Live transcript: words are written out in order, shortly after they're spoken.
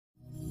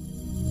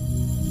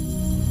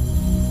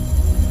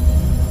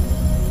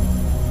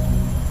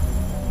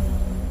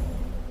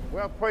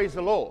Well, praise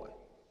the Lord.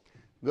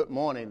 Good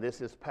morning. This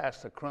is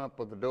Pastor Crump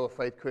of the Door of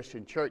Faith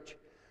Christian Church.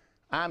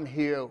 I'm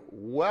here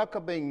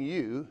welcoming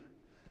you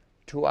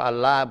to our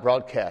live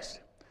broadcast.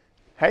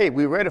 Hey,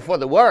 we're ready for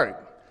the Word.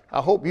 I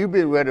hope you've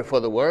been ready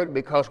for the Word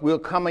because we're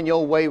coming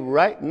your way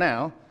right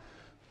now.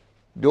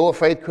 Door of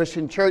Faith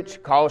Christian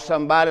Church, call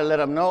somebody, let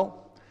them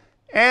know.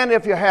 And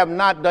if you have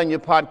not done your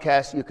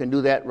podcast, you can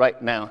do that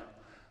right now.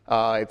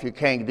 If you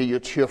can't do your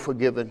cheerful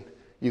giving,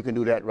 you can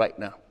do that right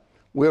now.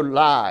 We're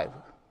live.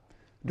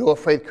 Door of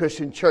Faith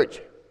Christian Church.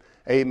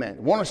 Amen.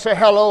 Want to say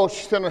hello,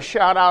 send a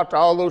shout out to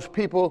all those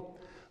people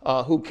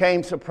who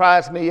came,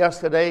 surprised me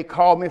yesterday,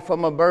 called me for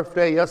my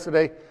birthday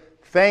yesterday.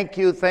 Thank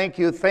you, thank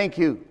you, thank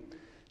you.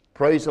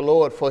 Praise the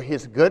Lord for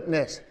his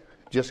goodness.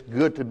 Just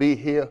good to be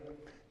here,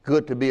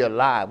 good to be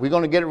alive. We're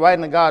going to get it right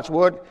into God's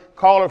word.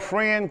 Call a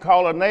friend,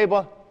 call a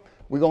neighbor.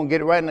 We're going to get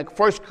it right into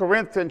 1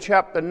 Corinthians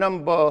chapter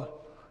number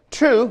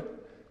 2.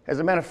 As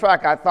a matter of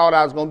fact, I thought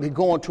I was going to be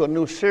going to a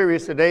new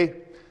series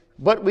today,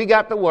 but we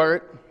got the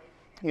word.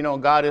 You know,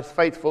 God is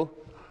faithful.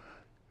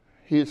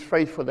 He is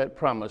faithful that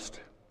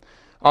promised.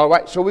 All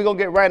right, so we're going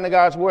to get right into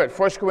God's word.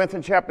 1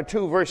 Corinthians chapter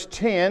 2, verse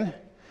 10.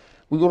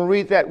 We're going to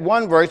read that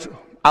one verse.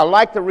 I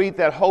like to read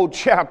that whole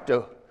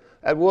chapter.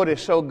 That word is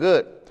so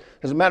good.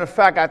 As a matter of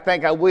fact, I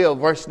think I will.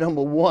 Verse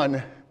number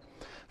 1.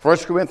 1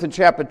 Corinthians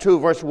chapter 2,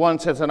 verse 1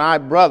 says, And I,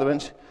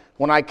 brethren,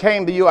 when I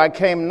came to you, I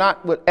came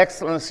not with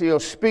excellency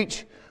of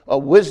speech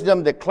or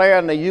wisdom,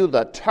 declaring to you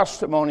the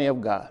testimony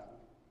of God.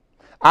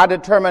 I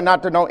determined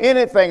not to know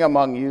anything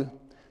among you,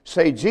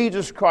 save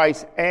Jesus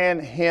Christ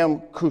and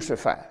him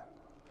crucified.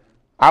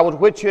 I was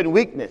with you in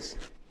weakness.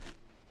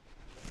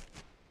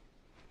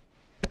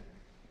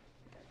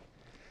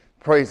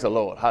 Praise the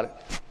Lord. Hallelujah.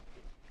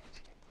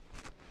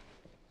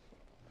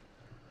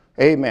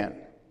 Amen.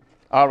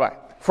 All right.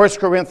 1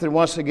 Corinthians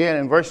once again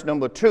in verse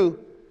number 2.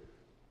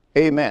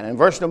 Amen. In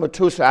verse number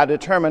 2 says, I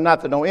determined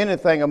not to know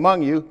anything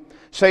among you,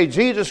 save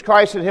Jesus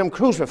Christ and him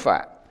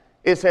crucified.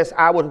 It says,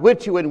 I was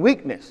with you in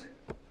weakness.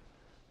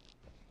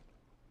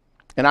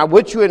 And I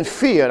with you in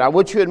fear, and I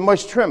with you in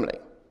much trembling.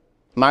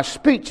 My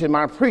speech and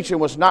my preaching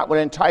was not with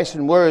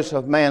enticing words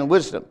of man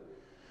wisdom,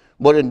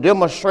 but in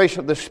demonstration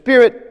of the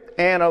Spirit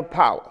and of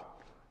power,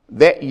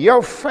 that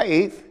your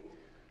faith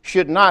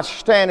should not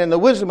stand in the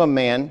wisdom of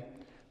men,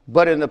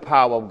 but in the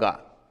power of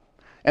God.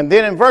 And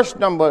then in verse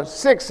number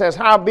 6 says,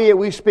 Howbeit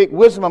we speak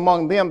wisdom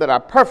among them that are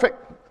perfect.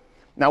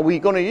 Now we're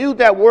going to use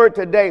that word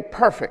today,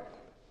 perfect.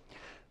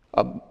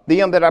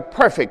 Them that are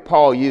perfect,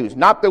 Paul used,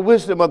 not the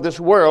wisdom of this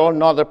world,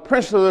 nor the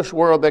prince of this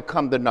world that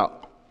come to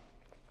know.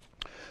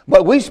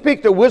 But we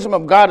speak the wisdom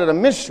of God in a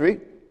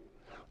mystery,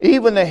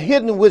 even the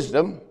hidden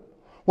wisdom,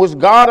 which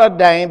God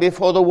ordained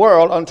before the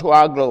world unto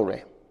our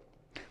glory,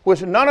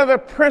 which none of the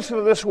princes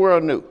of this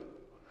world knew.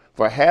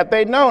 For had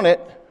they known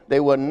it, they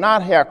would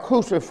not have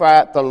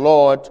crucified the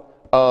Lord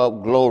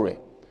of glory.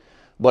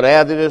 But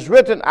as it is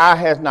written, eye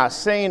has not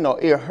seen,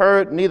 nor ear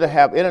heard, neither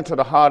have entered into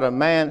the heart of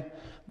man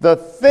the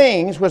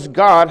things which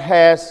God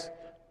has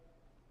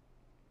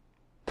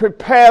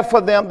prepared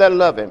for them that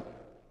love him.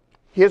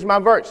 Here's my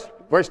verse,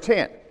 verse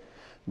 10.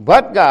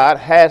 But God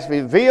has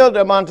revealed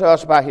them unto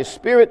us by his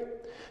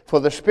Spirit, for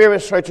the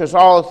Spirit searches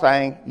all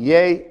things,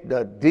 yea,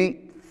 the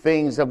deep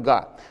things of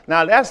God.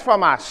 Now that's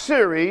from our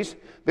series,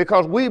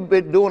 because we've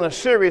been doing a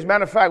series.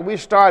 Matter of fact, we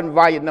started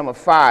volume number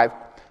 5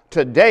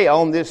 today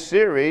on this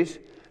series,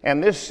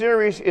 and this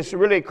series is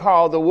really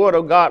called The Word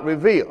of God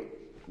Revealed.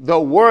 The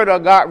Word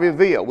of God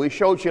revealed. We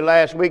showed you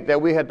last week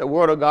that we had the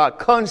Word of God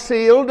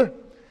concealed.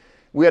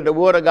 We had the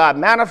Word of God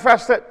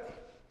manifested.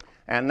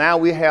 And now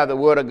we have the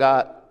Word of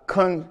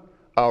God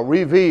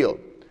revealed.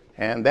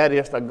 And that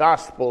is the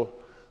gospel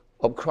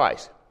of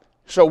Christ.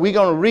 So we're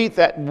going to read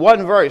that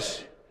one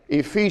verse,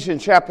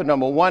 Ephesians chapter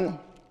number 1.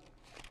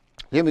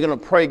 Then we're going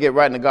to pray, get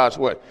right into God's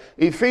Word.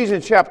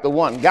 Ephesians chapter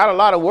 1. Got a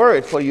lot of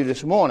words for you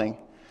this morning.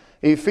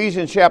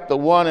 Ephesians chapter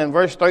 1 and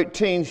verse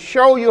 13.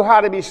 Show you how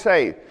to be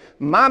saved.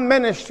 My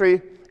ministry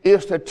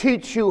is to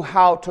teach you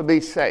how to be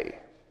saved,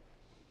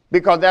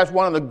 because that's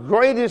one of the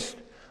greatest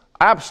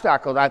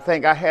obstacles I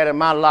think I had in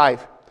my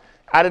life.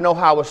 I didn't know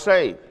how I was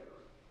saved,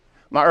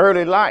 my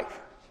early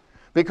life,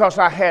 because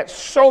I had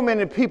so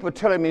many people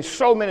telling me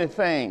so many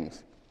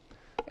things,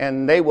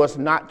 and they was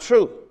not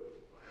true.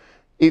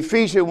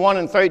 Ephesians 1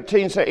 and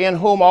 13 says, In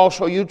whom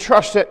also you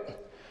trusted,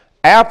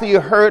 after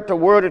you heard the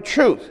word of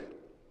truth,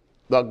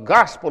 the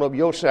gospel of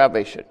your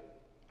salvation.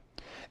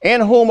 In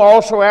whom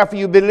also after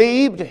you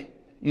believed,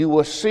 you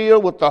were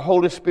sealed with the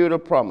Holy Spirit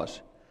of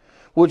promise,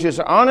 which is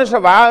the honors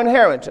of our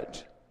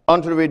inheritance,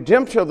 unto the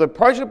redemption of the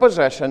purchased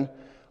possession,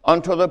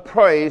 unto the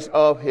praise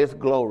of his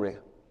glory.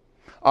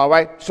 All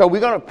right, so we're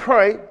going to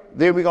pray,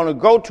 then we're going to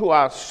go to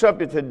our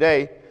subject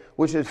today,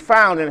 which is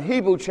found in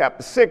Hebrews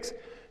chapter 6.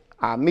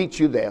 I'll meet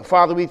you there.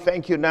 Father, we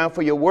thank you now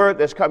for your word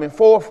that's coming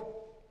forth.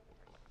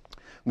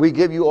 We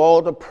give you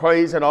all the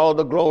praise and all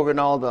the glory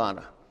and all the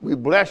honor. We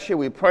bless you,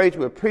 we praise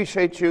you, we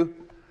appreciate you.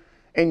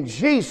 In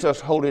Jesus'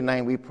 holy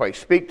name we pray.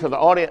 Speak to the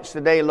audience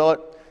today, Lord.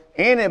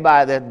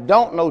 anybody that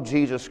don't know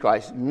Jesus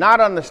Christ, not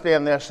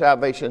understand their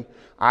salvation,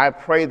 I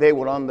pray they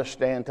will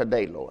understand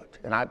today, Lord.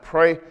 And I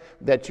pray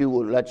that you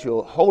will let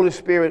your Holy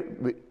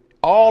Spirit be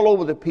all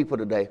over the people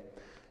today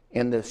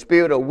in the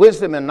spirit of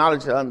wisdom and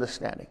knowledge and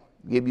understanding.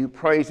 Give you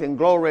praise and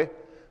glory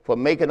for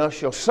making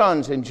us your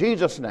sons in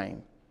Jesus'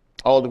 name.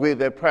 All agree with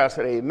their prayer,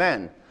 said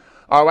amen.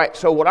 All right,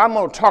 so what I'm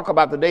going to talk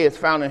about today is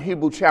found in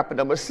Hebrew chapter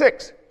number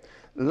 6.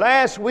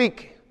 Last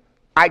week,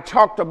 I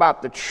talked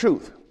about the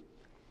truth.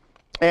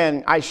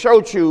 And I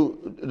showed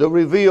you the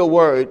revealed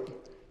word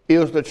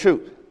is the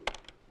truth.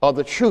 Or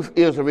the truth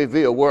is the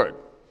revealed word.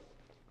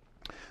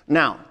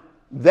 Now,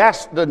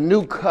 that's the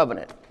new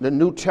covenant, the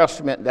New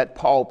Testament that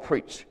Paul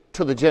preached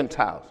to the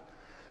Gentiles.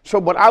 So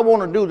what I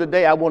want to do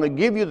today, I want to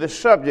give you the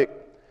subject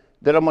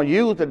that I'm going to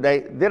use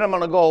today. Then I'm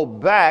going to go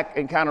back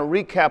and kind of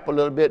recap a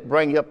little bit,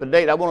 bring you up to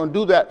date. I want to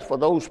do that for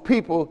those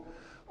people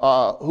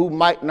who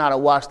might not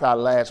have watched our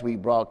last week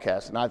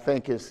broadcast. And I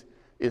think it's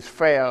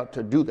fair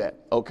to do that.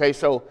 Okay,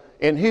 so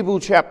in Hebrew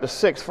chapter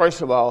 6,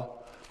 first of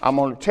all, I'm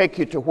going to take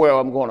you to where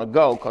I'm going to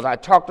go, because I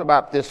talked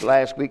about this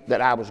last week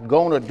that I was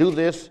going to do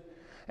this.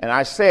 And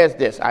I said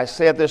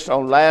this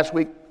on last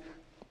week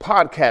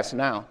podcast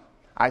now.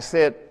 I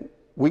said,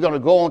 we're going to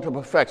go on to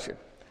perfection.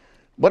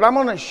 But I'm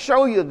going to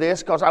show you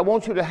this because I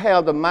want you to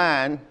have the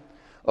mind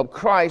of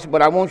Christ,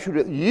 but I want you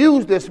to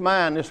use this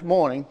mind this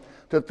morning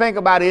to think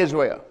about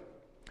Israel.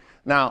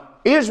 Now,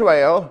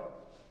 Israel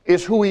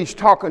is who he's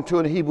talking to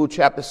in Hebrew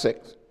chapter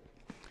 6.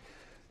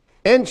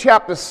 In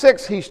chapter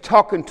 6, he's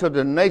talking to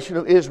the nation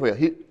of Israel.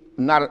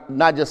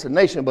 Not just a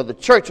nation, but the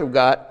church of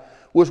God,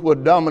 which were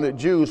dominant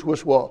Jews,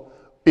 which were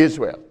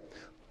Israel.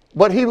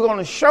 But he was going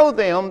to show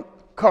them,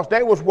 because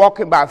they was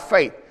walking by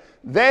faith,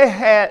 they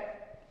had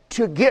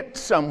to get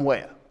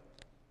somewhere.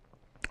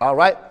 All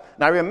right?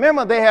 Now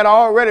remember, they had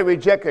already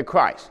rejected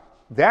Christ.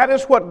 That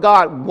is what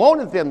God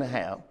wanted them to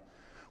have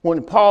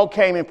when Paul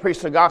came and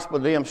preached the gospel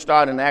to them,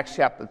 starting in Acts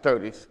chapter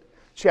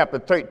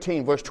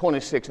 13, verse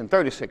 26 and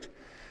 36.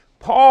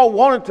 Paul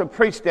wanted to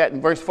preach that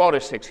in verse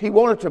 46. He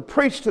wanted to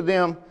preach to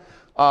them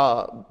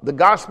the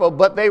gospel,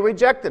 but they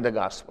rejected the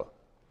gospel.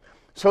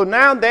 So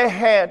now they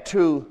had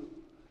to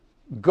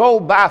go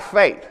by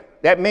faith.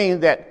 That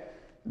means that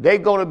they're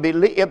going to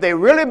believe. If they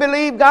really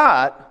believe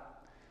God,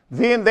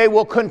 then they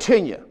will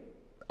continue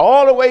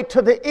all the way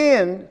to the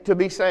end to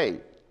be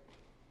saved.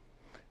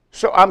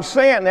 So I'm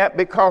saying that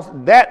because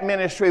that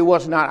ministry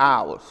was not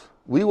ours.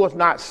 We was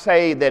not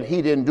saved that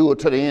he didn't do it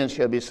to the end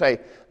shall be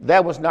saved.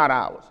 That was not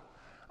ours.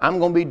 I'm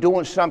going to be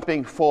doing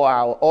something for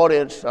our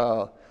audience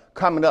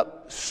coming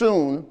up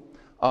soon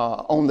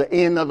on the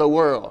end of the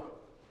world.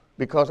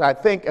 Because I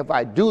think if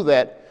I do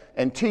that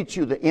and teach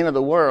you the end of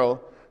the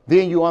world,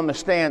 then you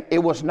understand it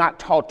was not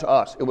taught to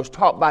us. It was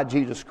taught by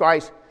Jesus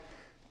Christ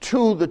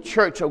to the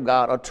church of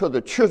God, or to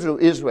the children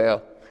of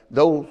Israel,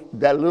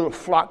 that little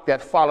flock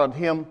that followed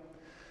him.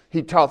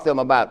 He taught them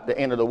about the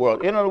end of the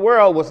world. The end of the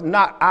world was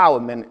not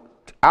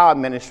our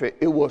ministry.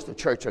 It was the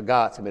church of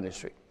God's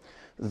ministry.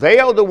 They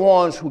are the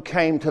ones who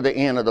came to the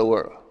end of the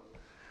world,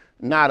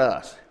 not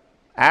us.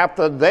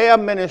 After their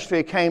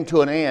ministry came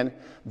to an end,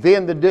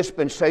 then the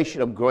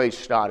dispensation of grace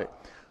started.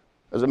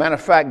 As a matter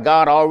of fact,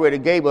 God already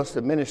gave us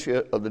the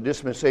ministry of the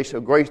dispensation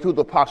of grace through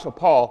the Apostle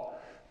Paul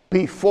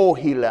before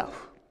he left.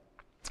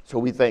 So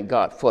we thank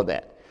God for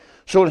that.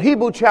 So in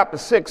Hebrew chapter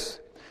 6,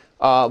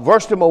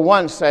 verse number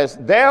 1 says,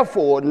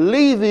 therefore,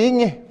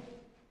 leaving.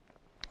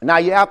 Now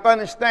you have to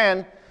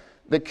understand,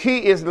 the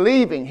key is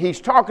leaving.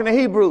 He's talking to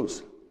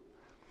Hebrews,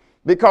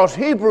 because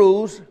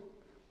Hebrews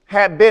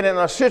had been in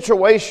a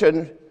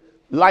situation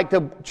like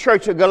the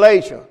church of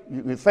Galatia.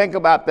 You think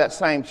about that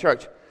same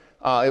church.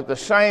 It's the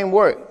same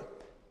word.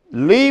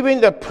 Leaving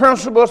the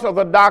principles of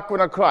the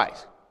doctrine of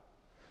Christ.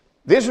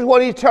 This is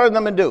what he's telling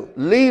them to do.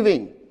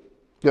 Leaving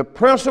the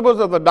principles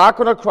of the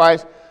doctrine of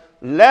Christ,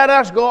 let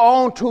us go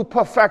on to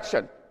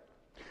perfection.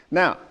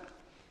 Now,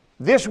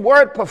 this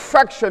word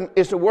perfection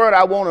is the word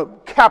I want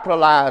to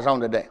capitalize on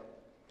today.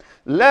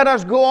 Let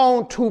us go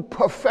on to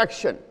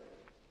perfection.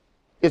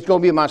 It's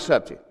going to be my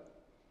subject.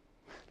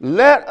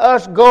 Let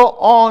us go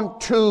on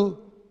to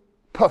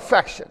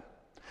perfection.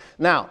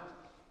 Now,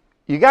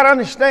 you got to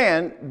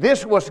understand,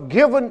 this was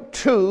given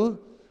to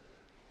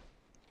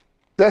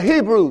the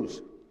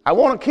Hebrews. I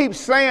want to keep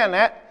saying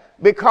that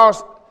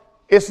because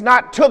it's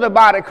not to the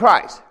body of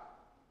Christ.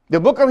 The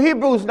book of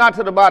Hebrews is not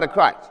to the body of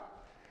Christ.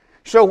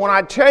 So when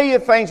I tell you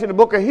things in the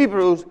book of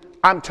Hebrews,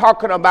 I'm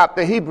talking about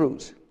the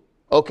Hebrews.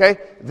 Okay?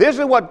 This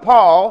is what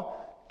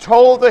Paul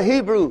told the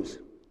Hebrews.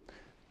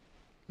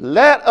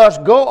 Let us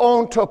go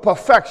on to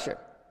perfection.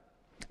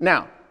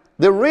 Now,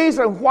 the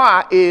reason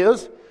why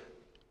is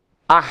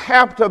I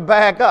have to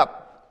back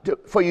up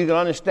for you to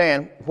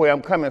understand where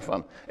I'm coming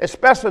from,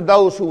 especially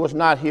those who was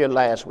not here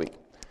last week.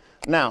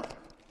 Now,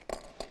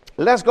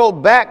 let's go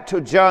back to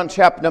John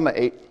chapter number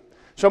 8.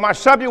 So my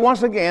subject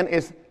once again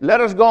is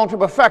let us go on to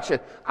perfection.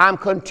 I'm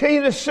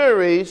continuing the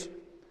series,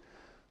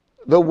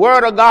 The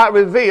Word of God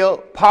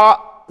Revealed,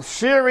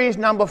 series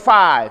number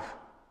 5.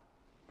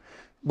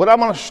 But I'm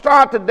going to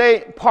start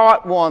today,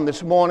 part 1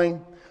 this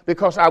morning,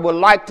 because I would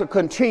like to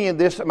continue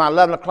this at my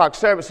 11 o'clock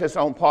services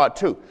on part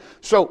 2.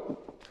 So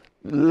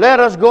let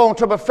us go on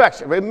to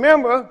perfection.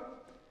 Remember,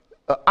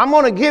 I'm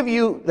going to give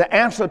you the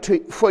answer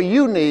for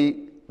you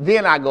need,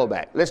 then I go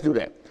back. Let's do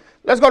that.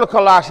 Let's go to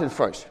Colossians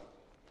first.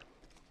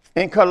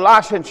 In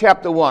Colossians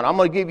chapter 1, I'm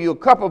going to give you a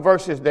couple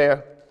verses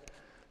there.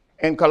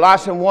 In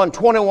Colossians 1,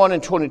 21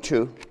 and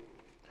 22.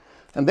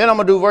 And then I'm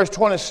going to do verse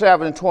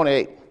 27 and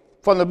 28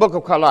 from the book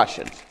of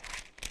Colossians.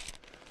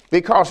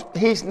 Because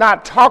he's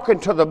not talking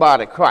to the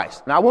body of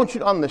Christ. Now, I want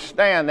you to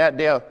understand that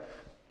there are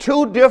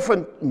two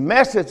different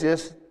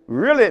messages,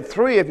 really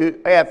 3 if you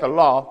add the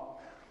law.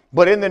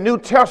 But in the New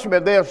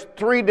Testament, there's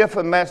two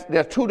different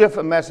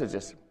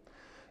messages.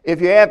 If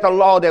you add the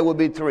law, there would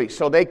be 3.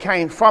 So they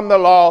came from the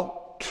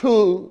law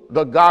to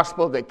the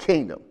gospel of the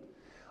kingdom.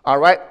 All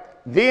right?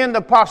 Then the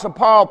Apostle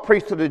Paul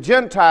preached to the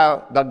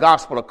Gentile the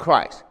gospel of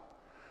Christ.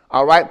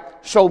 All right?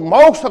 So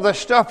most of the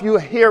stuff you're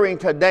hearing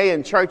today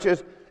in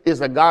churches is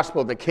the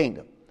gospel of the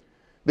kingdom.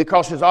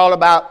 Because it's all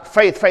about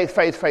faith, faith,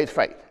 faith, faith,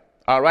 faith.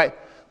 All right?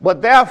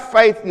 But their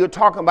faith you're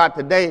talking about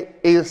today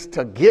is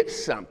to get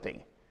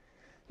something.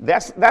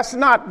 That's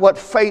not what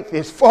faith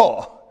is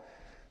for.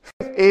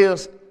 Faith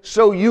is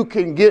so you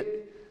can get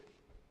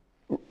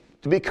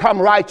to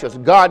become righteous.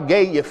 God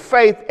gave you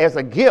faith as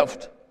a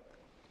gift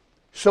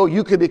so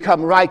you can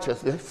become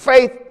righteous. The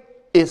faith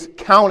is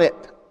counted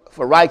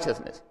for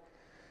righteousness.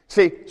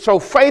 See, so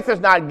faith is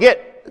not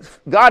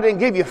God didn't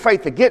give you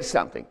faith to get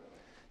something.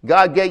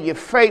 God gave you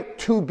faith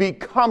to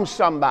become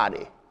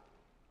somebody.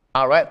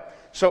 All right?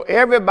 So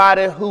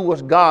everybody who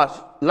was God's,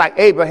 like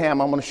Abraham,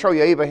 I'm going to show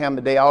you Abraham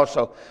today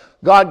also.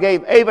 God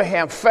gave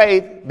Abraham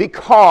faith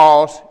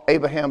because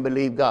Abraham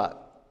believed God.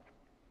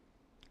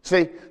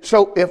 See,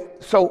 so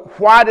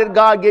why did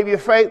God give you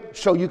faith?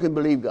 So you can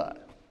believe God.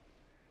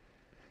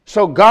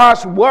 So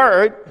God's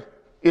word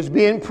is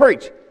being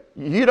preached.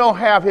 You don't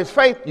have his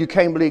faith, you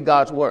can't believe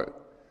God's word.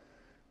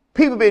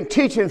 People have been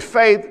teaching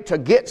faith to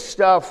get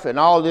stuff and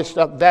all this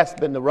stuff. That's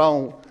been the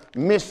wrong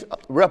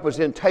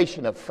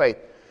misrepresentation of faith.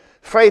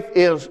 Faith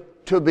is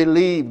to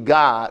believe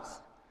God's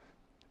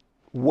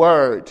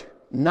word,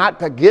 not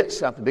to get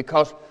something,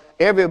 because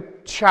every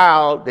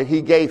child that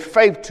he gave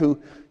faith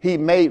to, he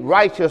made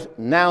righteous.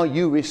 Now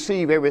you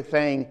receive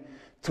everything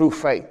through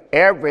faith.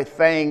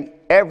 Everything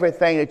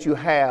that you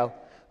have,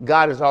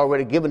 God has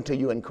already given to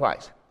you in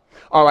Christ.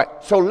 All right,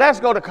 so let's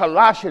go to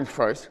Colossians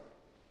first.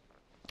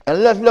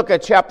 And let's look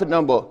at chapter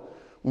number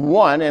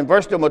 1 and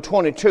verse number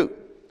 22.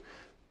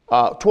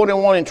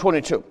 21 and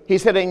 22. He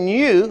said, and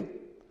you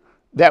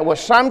that were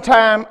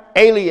sometime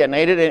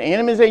alienated and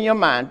enemies in your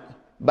mind,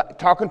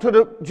 talking to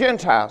the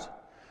Gentiles,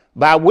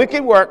 by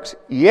wicked works,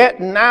 yet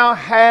now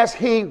has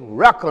he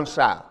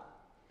reconciled.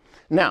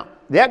 Now,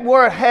 that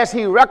word has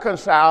he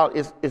reconciled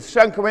is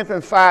 2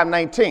 Corinthians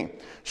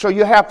 5:19. So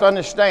you have to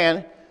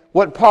understand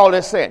what Paul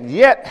is saying.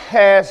 Yet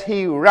has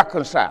he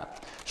reconciled.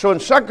 So in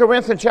 2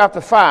 Corinthians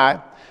chapter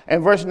 5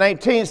 and verse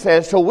 19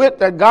 says, to wit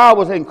that God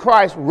was in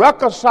Christ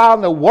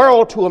reconciling the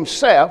world to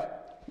himself.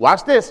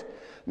 Watch this.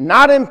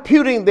 Not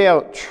imputing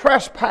their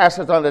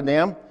trespasses unto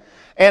them,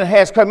 and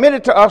has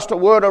committed to us the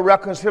word of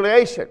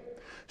reconciliation.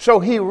 So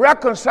he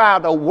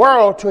reconciled the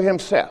world to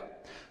himself.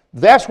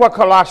 That's what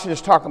Colossians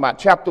is talking about.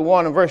 Chapter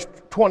 1 and verse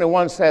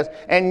 21 says,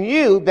 and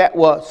you that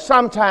were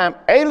sometime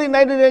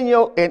alienated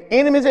and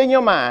enemies in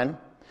your mind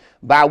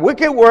by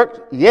wicked works,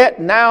 yet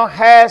now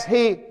has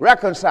he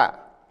reconciled.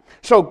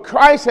 So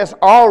Christ has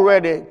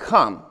already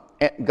come,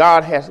 and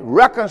God has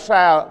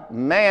reconciled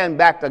man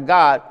back to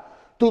God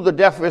through the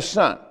death of his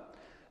son.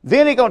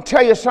 Then he's going to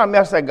tell you something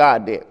else that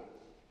God did.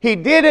 He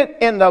did it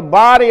in the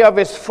body of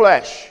his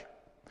flesh.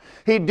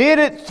 He did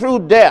it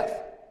through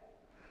death.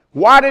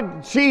 Why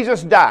did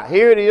Jesus die?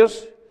 Here it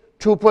is.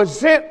 To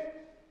present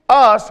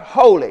us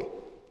holy,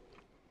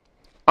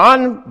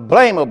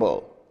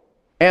 unblameable,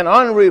 and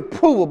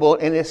unreprovable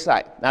in his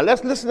sight. Now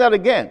let's listen to that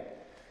again.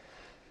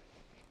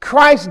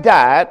 Christ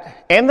died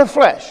in the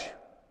flesh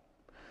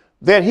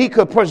that he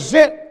could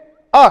present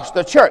us,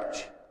 the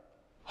church,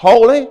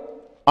 holy,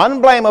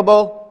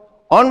 unblameable,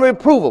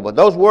 unreprovable.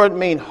 Those words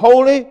mean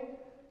holy,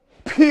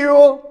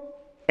 pure,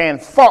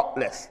 and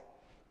faultless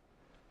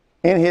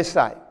in his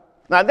sight.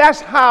 Now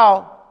that's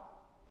how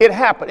it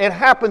happened. It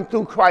happened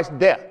through Christ's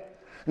death.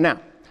 Now,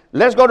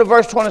 let's go to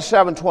verse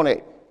 27,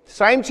 28.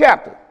 Same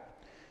chapter.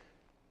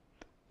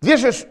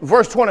 This is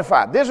verse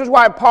 25. This is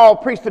why Paul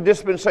preached the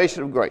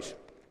dispensation of grace.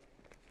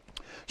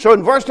 So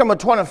in verse number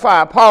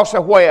 25, Paul said,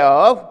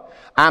 whereof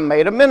I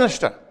made a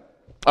minister,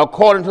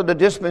 according to the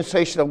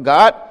dispensation of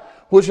God,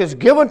 which is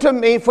given to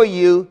me for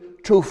you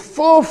to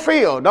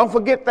fulfill. Don't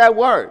forget that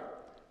word.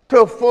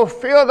 To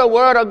fulfill the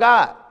word of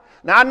God.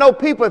 Now, I know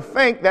people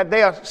think that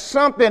there's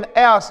something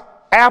else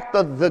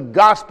after the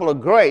gospel of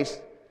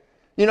grace.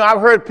 You know, I've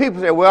heard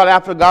people say, well,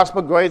 after the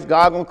gospel of grace,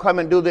 God going to come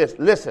and do this.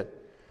 Listen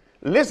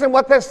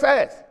what that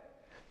says.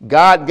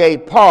 God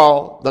gave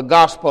Paul the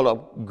gospel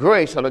of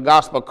grace, or the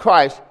gospel of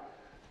Christ,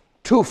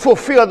 to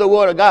fulfill the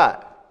word of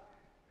God.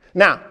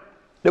 Now,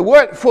 the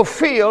word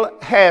fulfill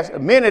has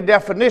many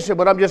definitions,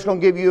 but I'm just going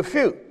to give you a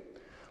few.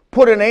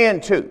 Put an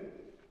end to,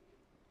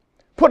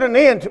 Put an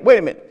end to, wait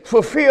a minute,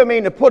 fulfill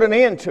means to put an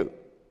end to,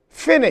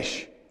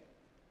 finish,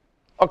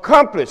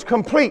 accomplish,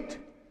 complete.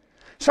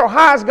 So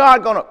how is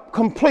God going to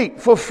complete,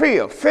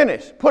 fulfill,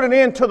 finish, put an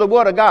end to the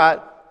word of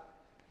God,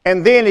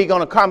 and then he's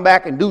going to come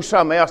back and do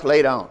something else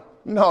later on?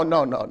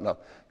 No.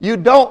 You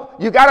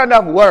got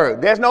enough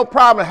word. There's no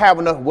problem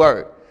having enough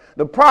word.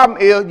 The problem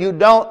is you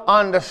don't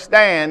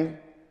understand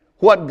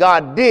what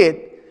God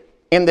did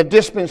in the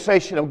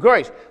dispensation of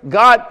grace.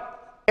 God,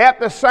 at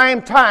the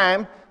same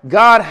time,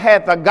 God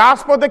had the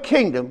gospel of the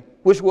kingdom,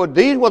 these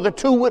were the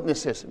two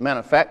witnesses, matter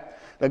of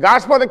fact, the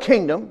gospel of the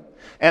kingdom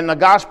and the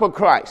gospel of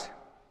Christ.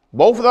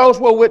 Both of those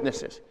were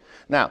witnesses.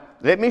 Now,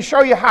 let me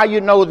show you how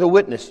you know the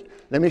witness.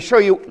 Let me show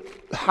you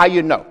how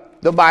you know.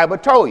 The Bible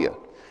told you.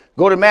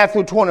 Go to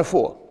Matthew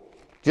 24.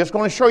 Just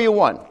going to show you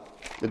one.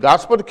 The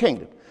gospel of the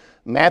kingdom.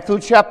 Matthew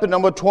chapter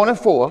number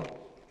 24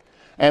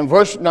 and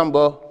verse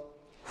number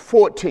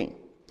 14.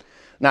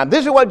 Now,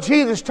 this is what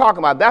Jesus is talking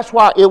about. That's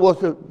why it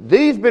was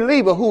these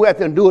believers who have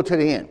to endure to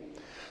the end.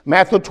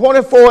 Matthew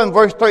 24 and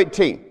verse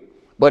 13.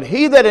 But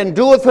he that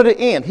endureth to the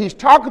end, he's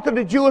talking to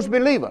the Jewish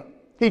believer.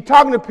 He's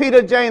talking to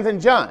Peter, James,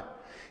 and John.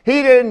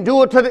 He that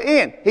endured to the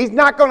end. He's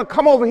not going to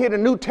come over here to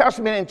the New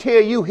Testament and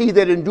tell you he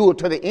that endured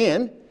to the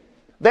end.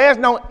 There's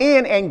no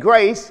end in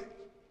grace.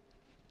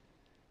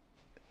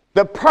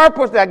 The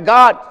purpose that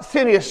God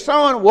sent his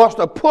son was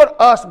to put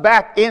us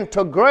back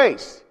into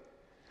grace.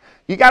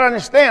 You got to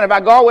understand, if I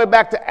go all the way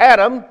back to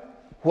Adam,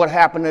 what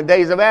happened in the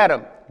days of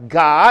Adam?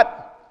 God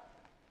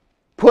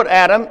put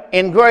Adam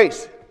in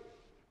grace.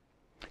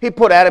 He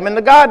put Adam in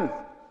the garden.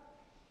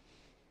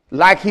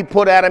 Like he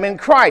put Adam in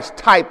Christ,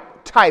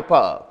 type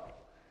of.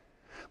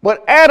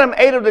 But Adam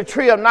ate of the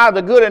tree of knowledge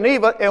of good and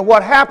evil, and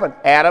what happened?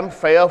 Adam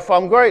fell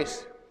from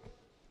grace.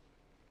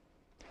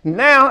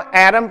 Now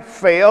Adam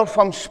fell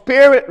from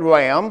spirit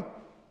realm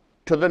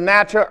to the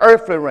natural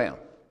earthly realm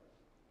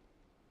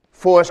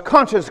for his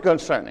conscience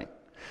concerning.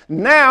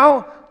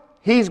 Now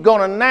he's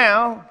going to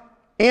now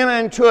enter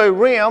into a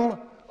realm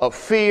of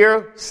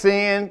fear,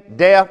 sin,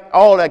 death,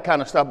 all that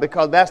kind of stuff,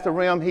 because that's the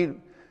realm he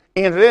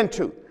entered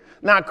into.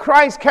 Now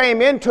Christ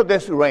came into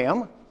this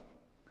realm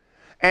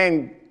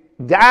and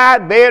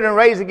died, buried, and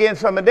raised again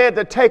from the dead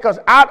to take us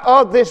out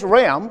of this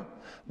realm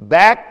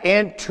back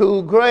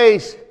into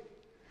grace,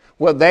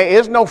 where there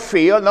is no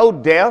fear, no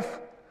death,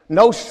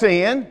 no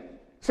sin.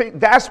 See,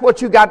 that's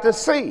what you got to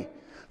see.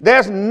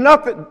 There's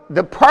nothing.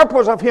 The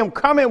purpose of him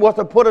coming was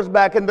to put us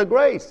back into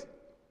grace.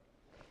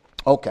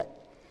 Okay.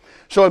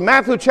 So in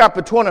Matthew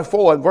chapter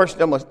 24 and verse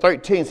number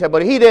 13 said,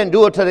 but he that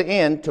endured to the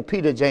end, to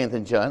Peter, James,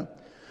 and John,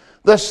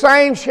 the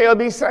same shall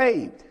be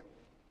saved.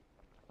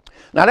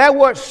 Now that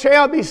word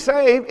shall be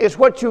saved is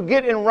what you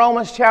get in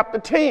Romans chapter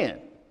 10.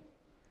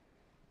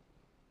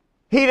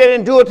 He that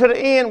endured to the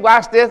end,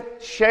 watch this,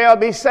 shall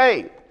be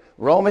saved.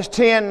 Romans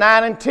 10,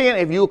 9 and 10,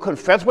 if you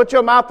confess with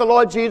your mouth the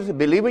Lord Jesus,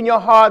 believe in your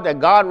heart that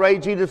God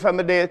raised Jesus from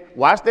the dead,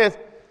 watch this,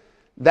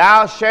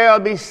 thou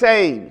shalt be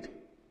saved.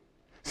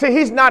 See,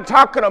 he's not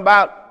talking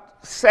about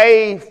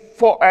saved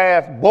for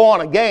as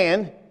born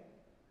again.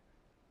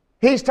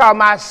 He's talking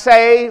about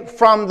saved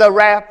from the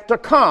wrath to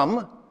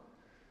come,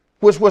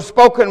 which was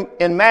spoken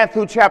in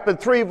Matthew chapter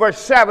 3, verse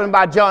 7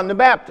 by John the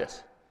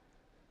Baptist.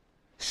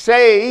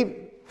 Saved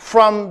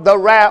from the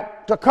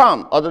wrath to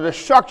come, or the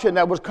destruction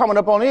that was coming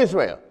upon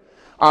Israel.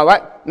 All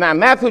right. Now,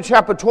 Matthew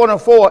chapter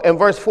 24 and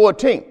verse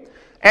 14.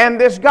 And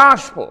this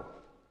gospel.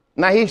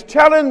 Now, he's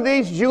telling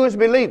these Jewish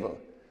believers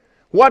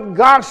what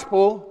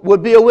gospel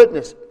would be a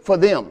witness for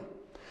them.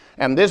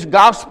 And this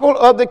gospel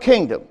of the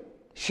kingdom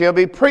shall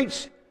be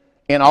preached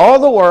in all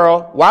the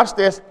world, watch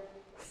this,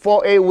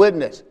 for a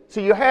witness.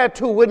 So you had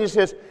two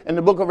witnesses in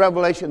the book of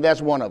Revelation.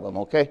 That's one of them,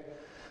 okay?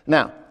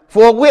 Now,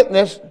 for a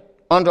witness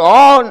unto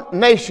all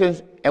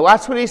nations, and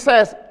watch what he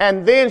says,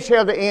 and then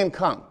shall the end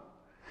come.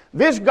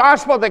 This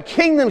gospel of the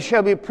kingdom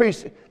shall be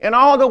preached in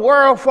all the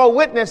world for a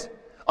witness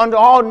unto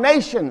all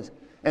nations,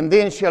 and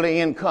then shall the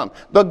end come.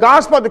 The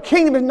gospel of the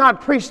kingdom is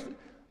not preached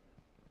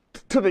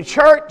to the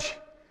church.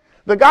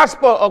 The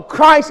gospel of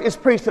Christ is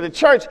preached to the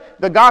church.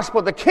 The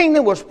gospel of the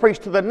kingdom was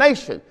preached to the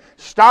nation,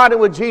 starting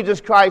with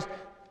Jesus Christ,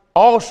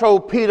 also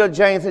Peter,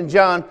 James, and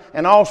John,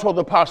 and also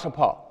the Apostle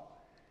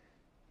Paul.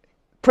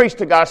 Preached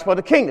the gospel of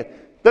the kingdom.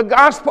 The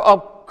gospel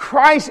of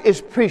Christ is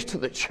preached to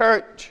the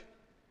church.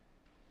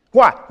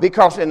 Why?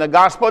 Because in the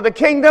gospel of the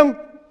kingdom,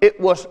 it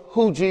was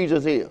who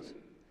Jesus is.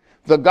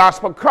 The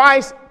gospel of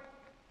Christ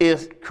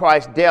is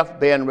Christ's death,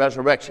 burial, and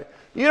resurrection.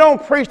 You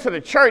don't preach to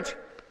the church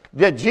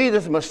that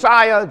Jesus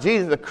Messiah,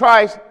 Jesus the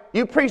Christ.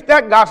 You preach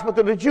that gospel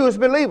to the Jewish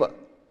believer.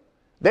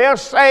 They are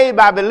saved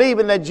by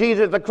believing that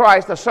Jesus the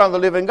Christ, the Son of the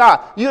living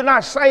God. You're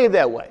not saved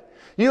that way.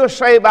 You are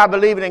saved by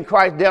believing in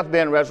Christ's death,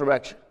 burial, and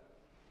resurrection.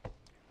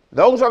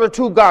 Those are the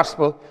two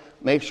gospels.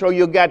 Make sure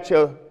you got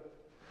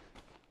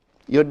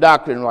your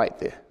doctrine right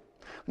there.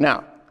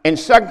 Now, in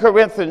 2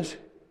 Corinthians,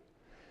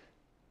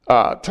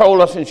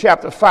 told us in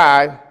chapter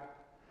 5,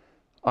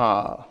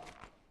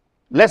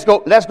 let's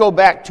go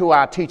back to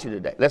our teaching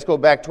today. Let's go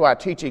back to our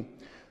teaching,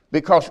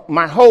 because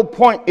my whole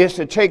point is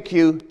to take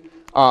you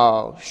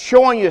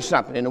showing you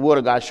something in the Word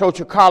of God. I showed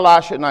you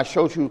Colossians and I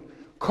showed you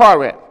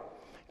Corinth.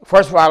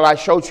 First of all, I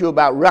showed you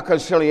about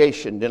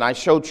reconciliation. Then I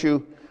showed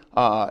you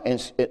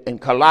in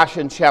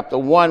Colossians chapter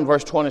 1,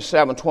 verse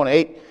 27,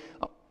 28,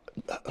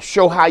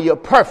 show how you're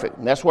perfect.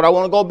 And that's what I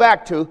want to go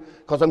back to,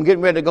 because I'm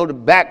getting ready to go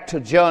back to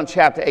John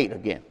chapter 8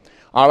 again.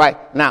 All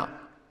right, now,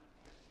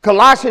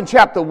 Colossians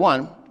chapter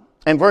 1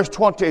 and verse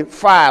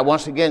 25,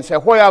 once again, said,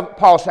 where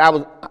Paul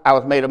said, I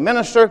was made a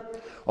minister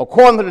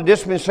according to the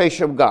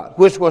dispensation of God,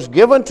 which was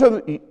given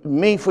to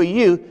me for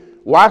you,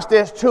 watch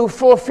this, to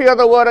fulfill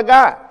the word of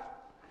God.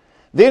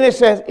 Then it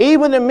says,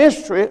 even the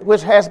mystery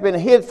which has been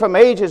hid from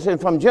ages and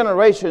from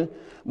generations,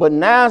 but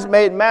now is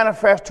made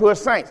manifest to his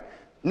saints.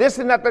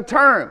 Listen at the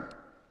term.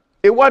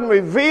 It wasn't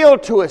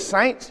revealed to his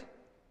saints.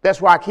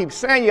 That's why I keep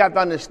saying you have to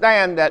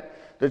understand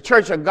that the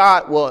church of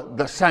God were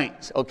the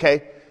saints,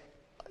 okay?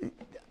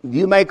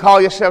 You may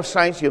call yourself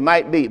saints, you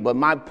might be, but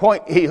my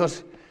point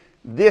is,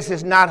 this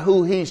is not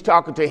who he's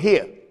talking to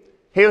here.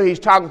 Here he's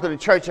talking to the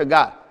church of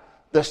God,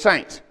 the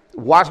saints.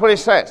 Watch what it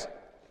says.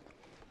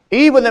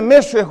 Even the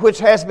mystery which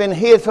has been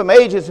hid from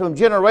ages, from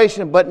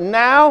generations, but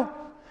now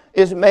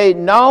is made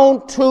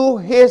known to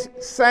his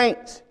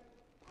saints,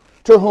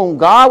 to whom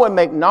God would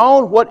make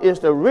known what is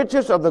the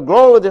riches of the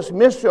glory of this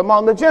mystery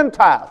among the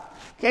Gentiles.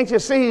 Can't you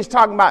see he's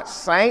talking about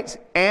saints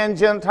and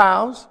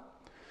Gentiles?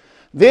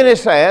 Then it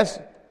says,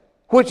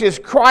 which is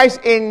Christ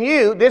in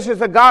you. This is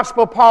the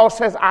gospel Paul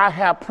says, I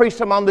have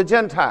preached among the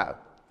Gentiles.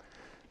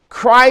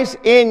 Christ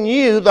in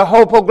you, the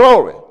hope of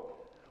glory,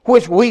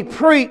 which we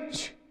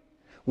preach,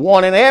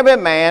 warning every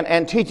man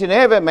and teaching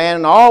every man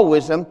in all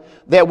wisdom,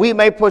 that we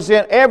may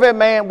present every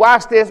man,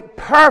 watch this,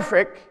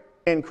 perfect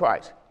in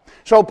Christ.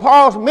 So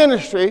Paul's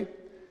ministry,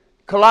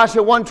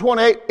 Colossians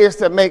 1:28, is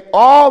to make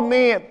all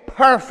men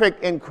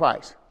perfect in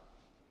Christ.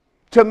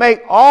 To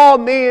make all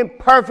men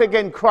perfect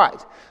in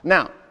Christ.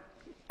 Now,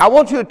 I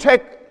want you to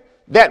take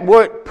that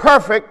word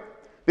perfect,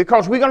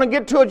 because we're going to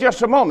get to it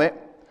just a moment,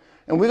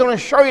 and we're going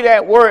to show you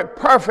that word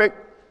perfect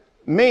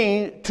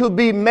means to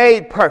be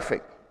made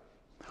perfect,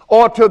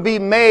 or to be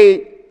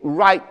made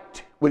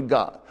right with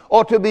God,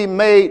 or to be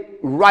made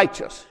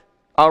righteous.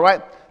 All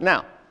right?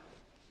 Now,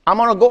 I'm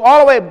going to go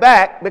all the way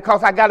back,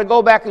 because I got to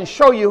go back and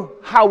show you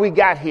how we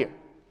got here.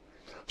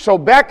 So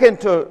back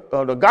into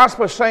the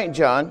Gospel of St.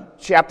 John,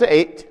 chapter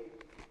 8.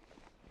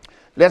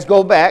 Let's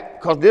go back,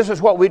 because this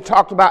is what we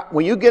talked about.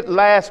 When you get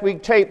last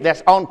week's tape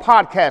that's on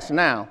podcast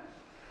now,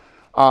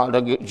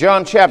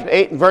 John chapter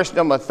 8 and verse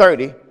number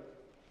 30,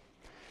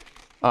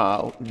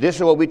 this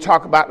is what we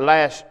talked about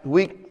last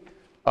week,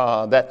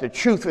 that the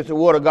truth is the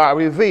word of God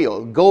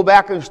revealed. Go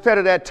back and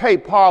study that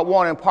tape, part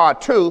 1 and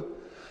part 2,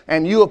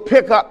 and you'll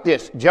pick up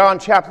this. John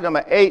chapter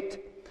number 8,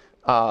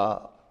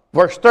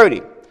 verse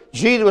 30.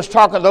 Jesus was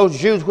talking to those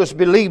Jews which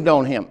believed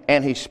on him,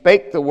 and he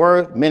spake the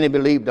word, many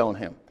believed on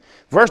him.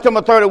 Verse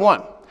number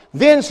 31.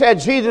 Then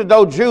said Jesus,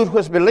 those Jews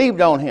which believed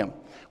on him.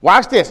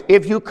 Watch this.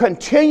 If you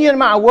continue in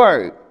my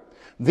word,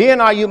 then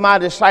are you my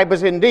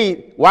disciples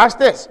indeed. Watch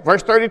this.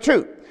 Verse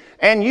 32.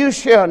 And you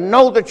shall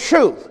know the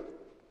truth,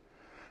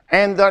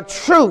 and the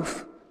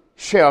truth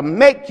shall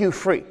make you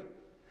free.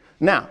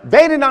 Now,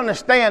 they didn't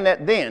understand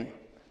that then.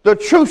 The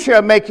truth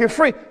shall make you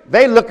free.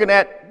 They looking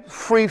at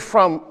free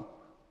from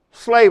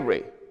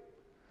slavery,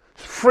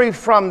 free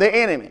from the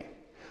enemy.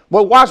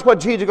 But watch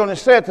what Jesus is going to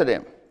say to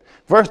them.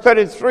 Verse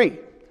 33,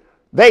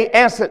 they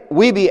answered,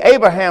 we be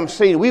Abraham's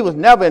seed. We was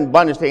never in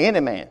bondage to any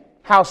man.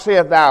 How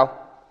sayest thou,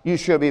 you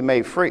shall be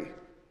made free?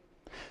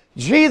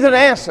 Jesus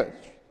answered,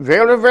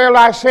 verily, verily,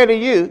 I say to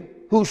you,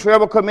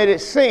 whosoever committed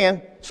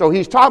sin, so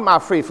he's talking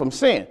about free from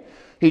sin.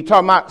 He's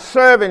talking about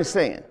serving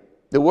sin.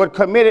 The word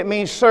committed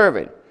means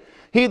serving.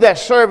 He that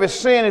serveth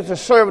sin is the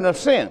servant of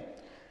sin.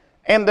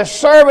 And the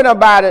servant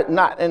abideth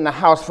not in the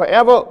house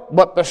forever,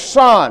 but the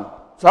son.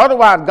 So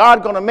otherwise,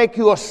 God's going to make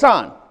you a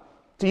son.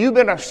 So you've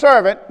been a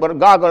servant, but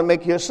God's going to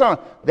make you a son.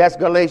 That's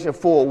Galatians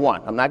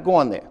 4:1. I'm not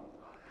going there.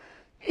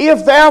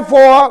 If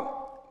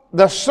therefore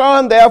the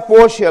Son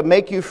therefore shall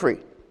make you free,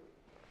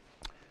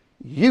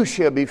 you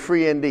shall be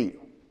free indeed.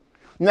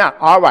 Now,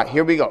 all right,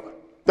 here we go.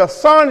 The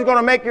Son is going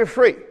to make you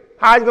free.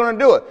 How is he going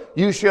to do it?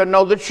 You shall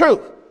know the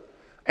truth,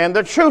 and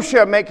the truth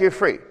shall make you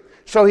free.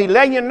 So he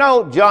letting you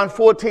know, John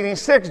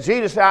 14:6,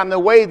 Jesus said, I am the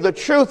way, the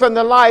truth, and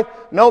the life.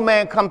 No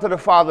man come to the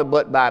Father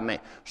but by me.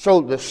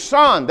 So the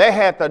Son, they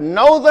had to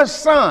know the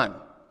Son.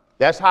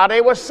 That's how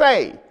they were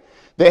saved.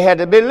 They had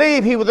to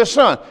believe he was the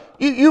Son.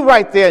 You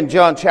right there in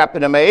John chapter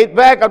number 8,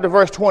 back up to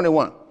verse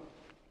 21.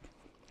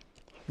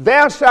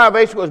 Their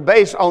salvation was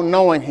based on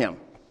knowing him,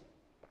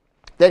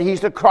 that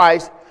he's the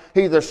Christ,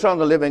 he's the Son of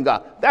the living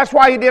God. That's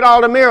why he did all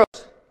the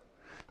miracles,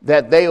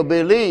 that they'll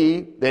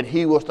believe that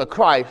he was the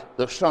Christ,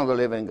 the Son of the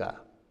living God.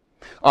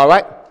 All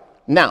right?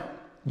 Now,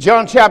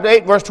 John chapter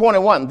 8, verse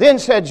 21. Then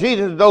said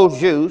Jesus to those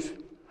Jews,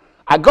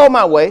 I go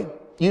my way,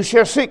 you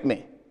shall seek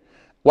me.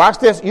 Watch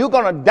this. You're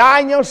going to die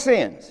in your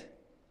sins.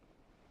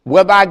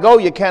 Whether I go,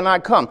 you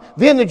cannot come.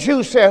 Then the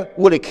Jews said,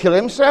 would he kill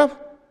himself?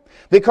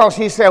 Because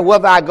he said,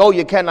 whether I go,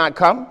 you cannot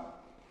come.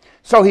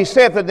 So he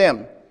said to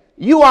them,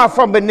 you are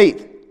from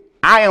beneath,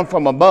 I am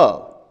from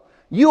above.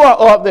 You are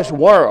of this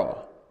world.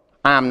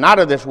 I am not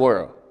of this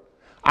world.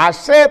 I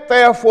said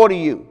therefore to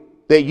you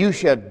that you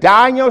shall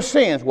die in your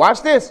sins.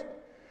 Watch this.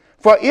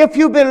 For if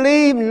you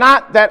believe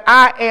not that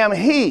I am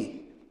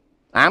he,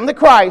 I'm the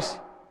Christ,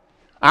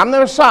 I'm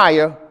the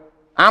Messiah,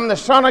 I'm the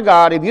Son of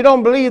God. If you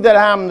don't believe that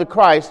I'm the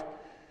Christ,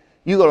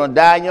 you're going to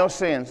die in your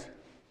sins.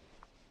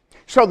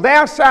 So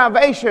their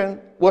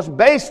salvation was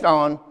based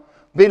on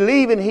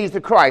believing he's the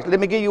Christ. Let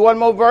me give you one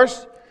more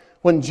verse.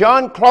 When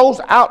John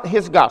closed out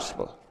his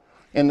gospel,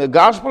 in the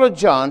Gospel of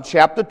John,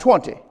 chapter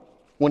 20,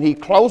 when he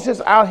closes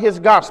out his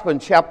gospel in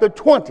chapter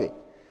 20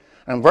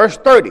 and verse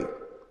 30,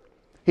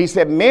 he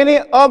said, many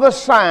other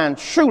signs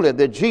surely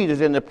that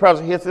Jesus in the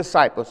presence of his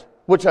disciples,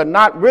 which are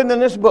not written in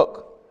this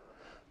book,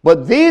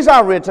 but these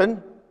are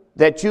written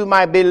that you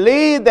might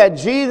believe that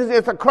Jesus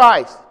is the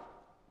Christ,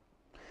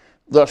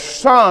 the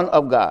Son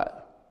of God,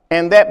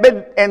 and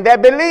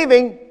that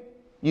believing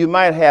you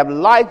might have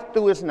life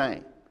through his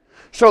name.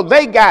 So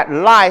they got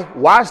life,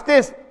 watch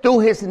this, through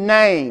his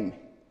name.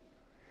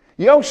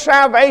 Your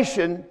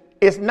salvation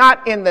is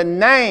not in the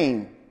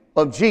name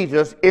of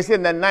Jesus, it's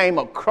in the name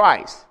of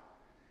Christ.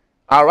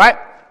 All right?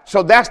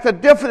 So that's the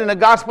difference in the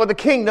gospel of the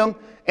kingdom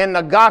and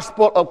the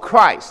gospel of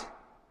Christ.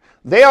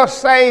 They are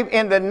saved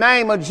in the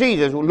name of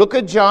Jesus. Look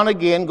at John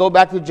again. Go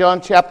back to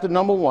John chapter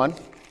number 1.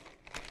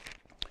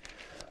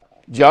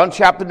 John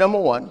chapter number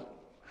 1.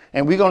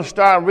 And we're going to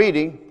start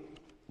reading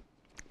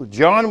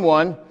John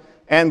 1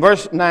 and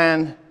verse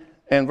 9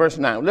 and verse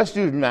 9. Let's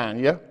do 9,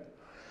 yeah?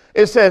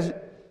 It says,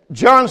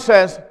 John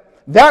says,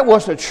 that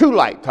was the true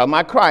light, talking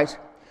about Christ,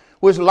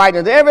 which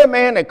lightened every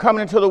man that come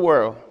into the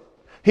world.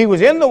 He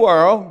was in the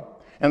world,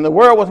 and the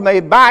world was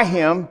made by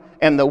him,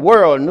 and the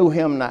world knew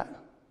him not.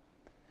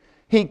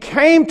 He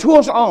came to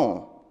his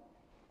own.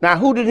 Now,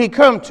 who did he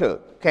come to?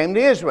 Came to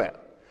Israel.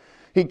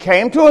 He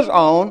came to his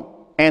own,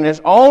 and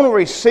his own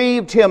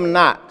received him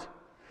not.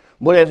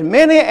 But as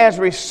many as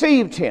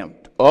received him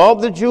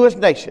of the Jewish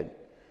nation,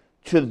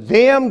 to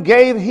them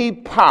gave he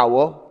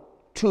power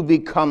to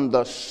become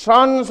the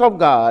sons of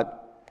God,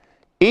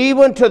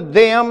 even to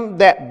them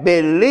that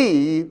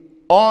believe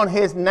on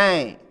his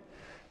name.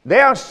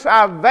 Their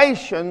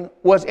salvation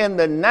was in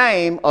the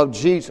name of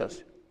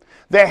Jesus.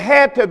 They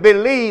had to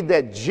believe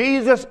that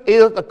Jesus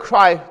is the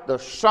Christ, the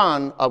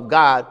Son of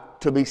God,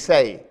 to be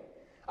saved.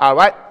 All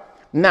right?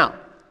 Now,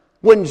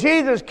 when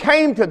Jesus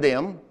came to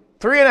them,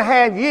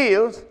 3.5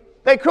 years,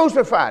 they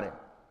crucified him.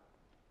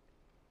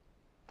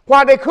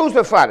 Why they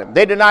crucified him?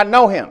 They did not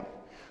know him.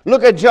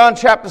 Look at John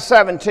chapter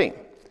 17.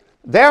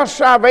 Their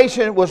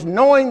salvation was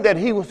knowing that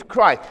he was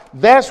Christ.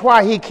 That's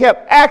why he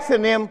kept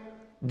asking them,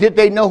 did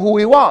they know who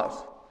he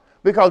was?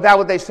 Because that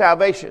was their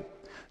salvation.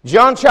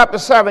 John chapter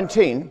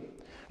 17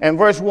 and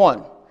verse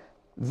 1.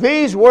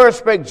 These words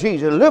spake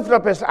Jesus, lifted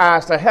up his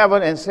eyes to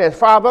heaven and said,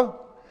 Father,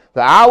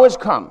 the hour is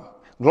come.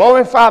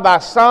 Glorify thy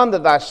Son,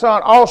 that thy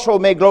Son also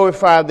may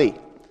glorify thee.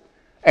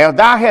 And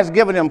thou hast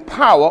given him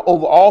power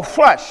over all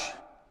flesh,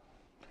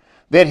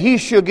 that he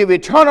should give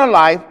eternal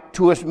life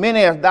to as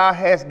many as thou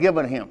hast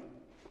given him.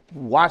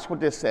 Watch what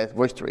this says,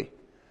 verse 3.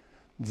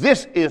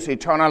 This is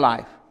eternal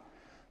life,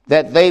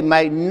 that they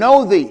may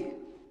know thee,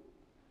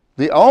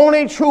 the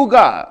only true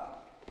God,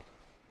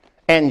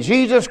 and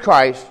Jesus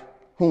Christ,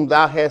 whom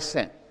thou hast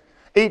sent.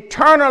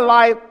 Eternal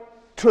life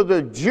to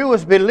the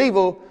Jewish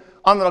believer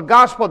under the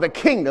gospel of the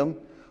kingdom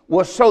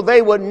was so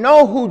they would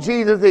know who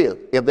Jesus is.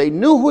 If they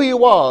knew who he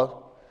was,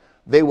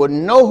 they would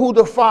know who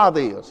the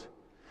Father is.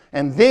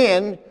 And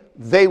then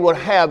they would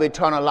have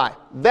eternal life.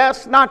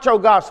 That's not your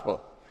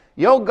gospel.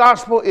 Your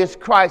gospel is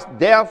Christ's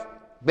death,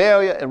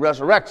 burial, and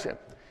resurrection.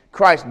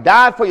 Christ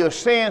died for your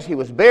sins. He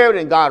was buried,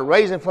 and God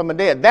raised him from the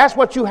dead. That's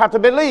what you have to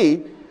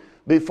believe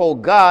before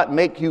God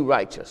make you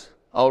righteous.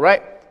 All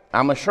right?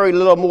 I'm going to show you a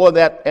little more of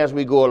that as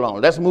we go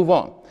along. Let's move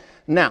on.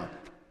 Now,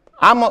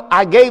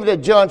 I gave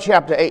it John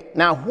chapter 8.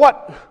 Now,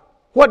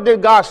 what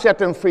did God set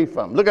them free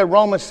from? Look at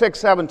Romans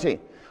 6:17.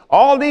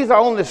 All these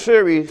are on the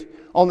series,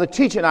 on the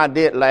teaching I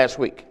did last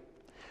week.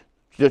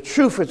 The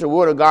truth is the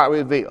word of God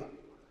revealed.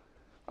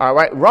 All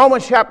right,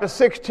 Romans chapter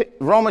 6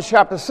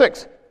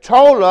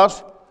 told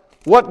us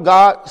what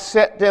God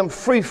set them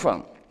free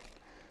from.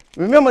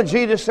 Remember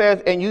Jesus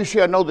says, and you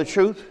shall know the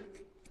truth,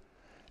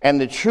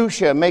 and the truth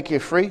shall make you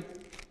free.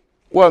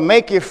 Well,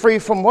 make you free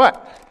from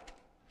what?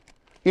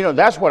 You know,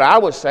 that's what I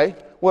would say.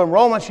 Well,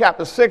 Romans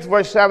chapter 6,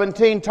 verse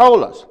 17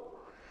 told us.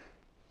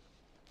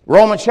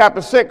 Romans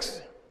chapter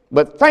 6,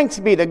 but thanks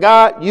be to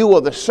God, you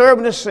were the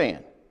servant of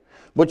sin,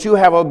 but you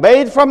have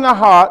obeyed from the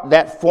heart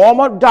that form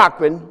of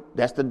doctrine,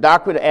 that's the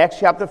doctrine of Acts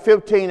chapter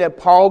 15 that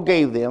Paul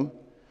gave them,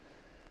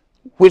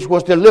 which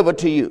was delivered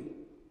to you.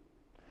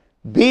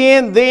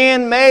 Being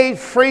then made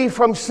free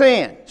from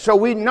sin. So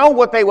we know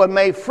what they were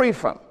made free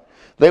from.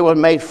 They were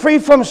made free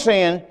from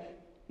sin.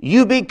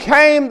 You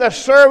became the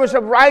service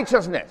of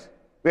righteousness.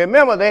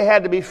 Remember, they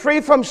had to be free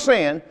from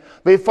sin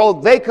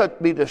before they could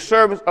be the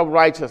service of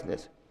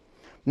righteousness.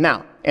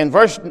 Now, in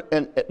verse,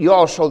 and you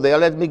also there,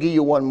 let me give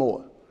you one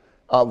more.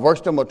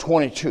 Verse number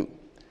 22.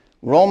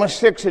 Romans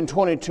 6 and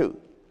 22.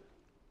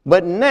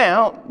 But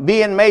now,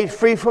 being made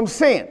free from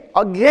sin,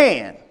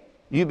 again,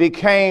 you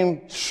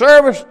became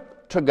servants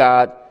to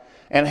God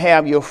and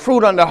have your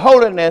fruit unto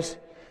holiness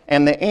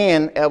and the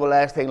end,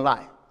 everlasting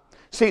life.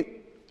 See,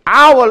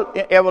 our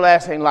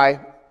everlasting life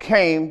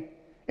came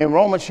in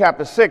Romans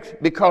chapter 6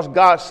 because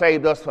God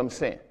saved us from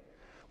sin.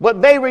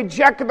 But they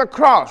rejected the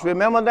cross.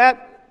 Remember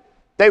that?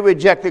 They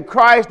rejected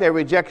Christ. They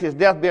rejected his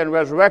death, burial, and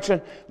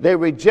resurrection. They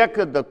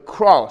rejected the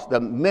cross, the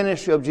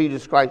ministry of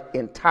Jesus Christ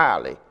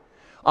entirely.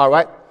 All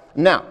right?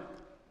 Now,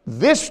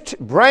 this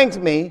brings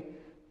me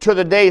to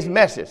today's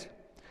message.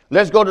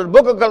 Let's go to the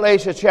book of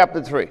Galatians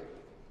chapter 3.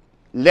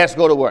 Let's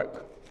go to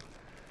work.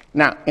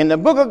 Now, in the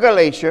book of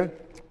Galatians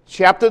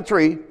chapter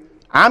 3,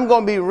 I'm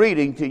going to be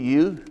reading to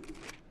you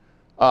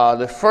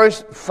the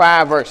first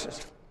 5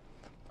 verses.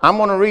 I'm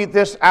going to read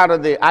this out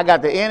of I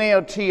got the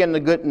NLT and the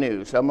good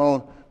news.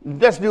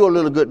 Let's do a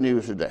little good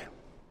news today.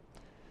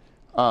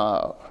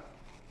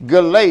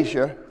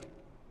 Galatians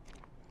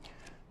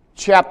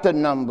chapter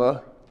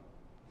number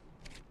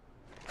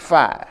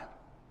 5.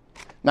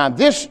 Now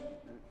this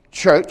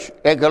church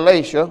at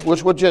Galatia,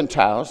 which were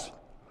Gentiles,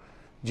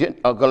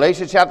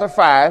 Galatians chapter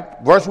 5,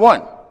 verse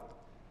 1.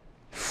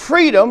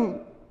 Freedom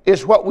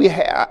is what we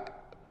have.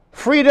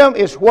 Freedom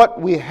is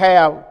what we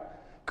have.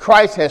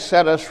 Christ has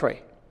set us free.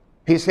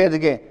 He said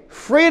again,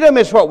 freedom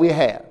is what we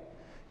have.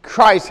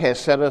 Christ has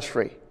set us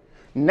free.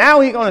 Now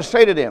he's going to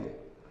say to them,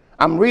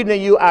 I'm reading to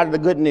you out of the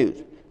good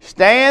news.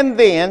 Stand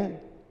then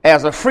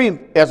as a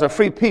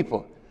free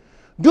people.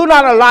 Do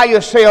not allow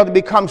yourselves to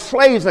become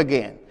slaves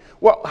again.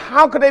 Well,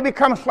 how could they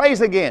become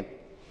slaves again?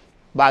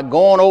 By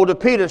going over to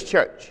Peter's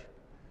church.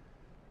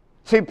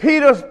 See,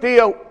 Peter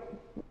still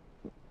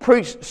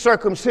preached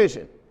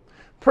circumcision.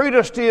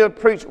 Peter still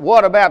preached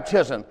water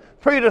baptism.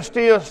 Peter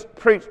still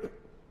preached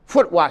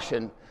foot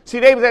washing. See,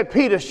 they was at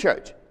Peter's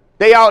church.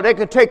 They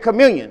could take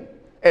communion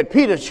at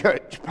Peter's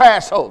church,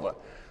 Passover.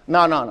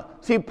 No.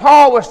 See,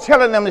 Paul was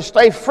telling them to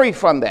stay free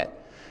from that.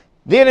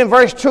 Then in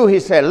verse 2, he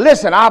said,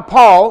 listen, I,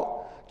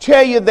 Paul,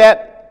 tell you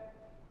that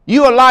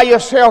you allow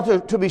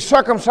yourself to be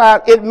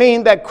circumcised. It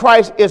means that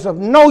Christ is of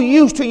no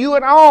use to you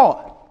at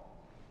all.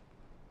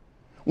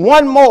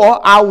 One more,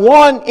 I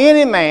warn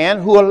any man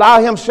who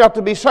allow himself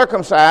to be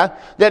circumcised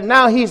that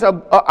now he's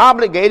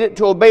obligated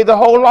to obey the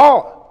whole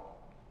law.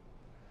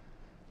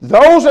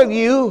 Those of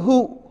you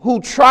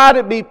who try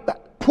to be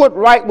put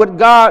right with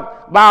God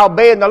by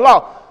obeying the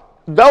law,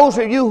 those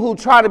of you who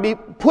try to be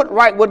put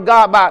right with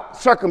God by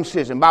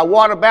circumcision, by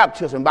water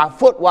baptism, by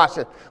foot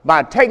washing,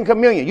 by taking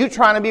communion, you're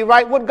trying to be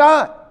right with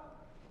God.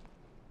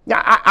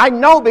 Now, I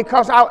know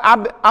because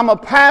I'm a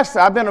pastor.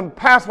 I've been a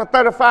pastor for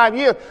 35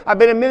 years. I've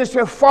been in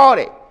ministry for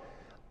 40.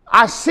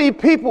 I see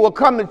people will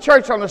come to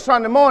church on a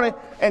Sunday morning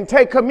and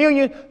take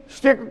communion,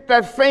 stick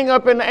that finger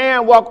up in the air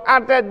and walk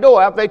out that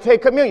door after they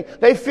take communion.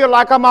 They feel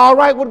like I'm all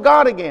right with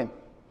God again.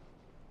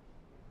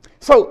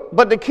 So,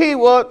 but the key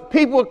was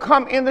people would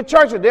come in the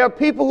church. There are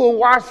people who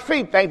wash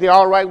feet, think they're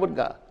all right with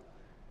God.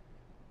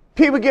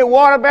 People get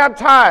water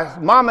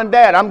baptized. Mom and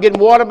dad, I'm getting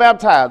water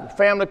baptized.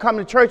 Family come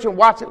to church and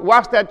watch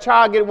that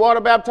child get water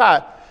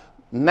baptized.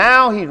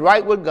 Now he's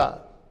right with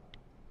God.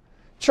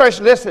 Church,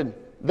 listen,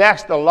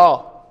 that's the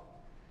law.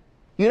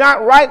 You're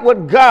not right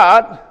with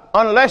God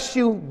unless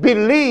you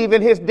believe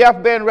in his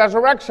death, burial, and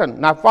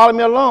resurrection. Now follow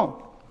me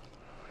along.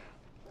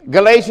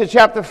 Galatians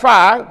chapter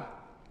 5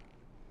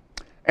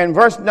 and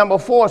verse number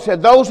 4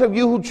 said, those of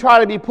you who try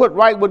to be put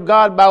right with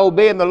God by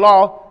obeying the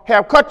law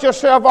have cut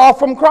yourself off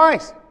from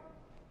Christ.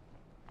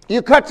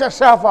 You cut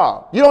yourself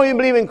off. You don't even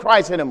believe in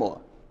Christ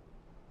anymore.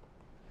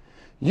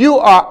 You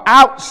are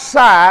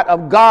outside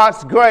of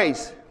God's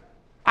grace.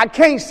 I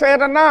can't say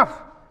it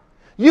enough.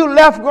 You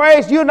left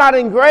grace. You're not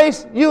in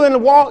grace. You're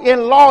in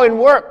law and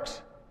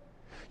works.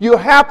 You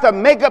have to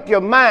make up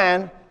your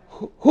mind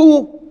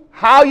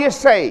how you're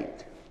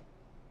saved.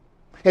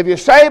 If you're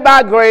saved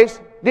by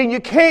grace, then you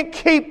can't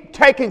keep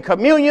taking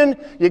communion.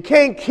 You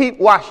can't keep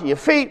washing your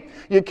feet.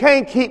 You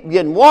can't keep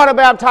getting water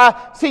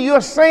baptized. See,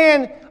 you're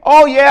saying,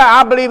 oh yeah,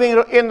 I believe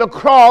in the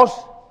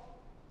cross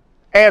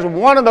as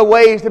one of the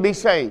ways to be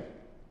saved.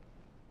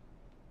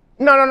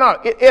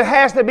 No. It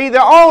has to be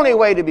the only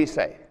way to be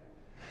saved.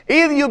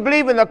 Either you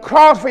believe in the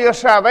cross for your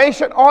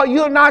salvation or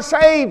you're not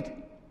saved.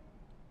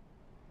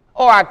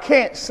 Oh, I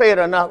can't say it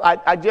enough.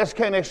 I just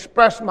can't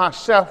express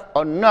myself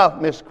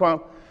enough, Miss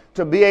Crump,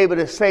 to be able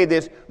to say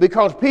this,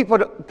 because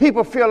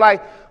people feel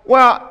like,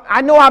 well,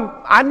 I know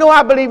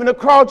I believe in the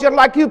cross just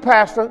like you,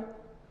 Pastor,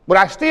 but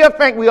I still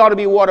think we ought to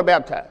be water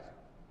baptized.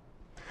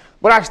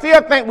 But I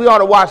still think we ought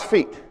to wash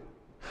feet.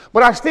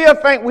 But I still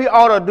think we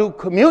ought to do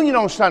communion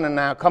on Sunday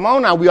now. Come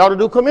on now, we ought to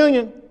do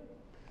communion.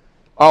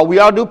 Or we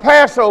ought to do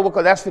Passover,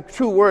 because that's the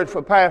true word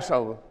for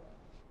Passover.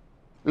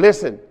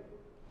 Listen,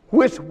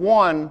 which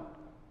one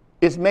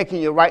is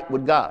making you right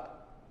with God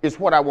is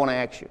what I want to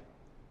ask you.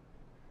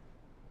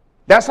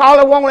 That's all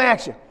I want to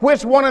ask you.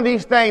 Which one of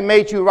these things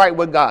made you right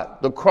with God?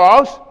 The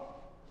cross,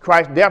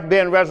 Christ's death,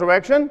 burial, and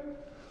resurrection,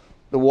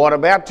 the water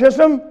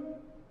baptism,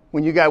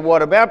 when you got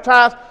water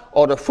baptized,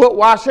 or the foot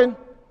washing,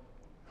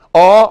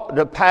 or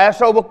the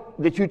Passover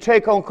that you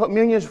take on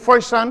communion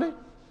first Sunday?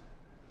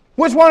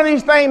 Which one of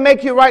these things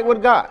make you right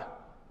with God?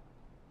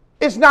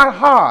 It's not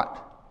hard.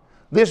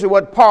 This is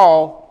what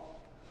Paul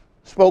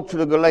spoke to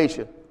the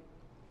Galatians.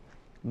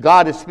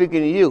 God is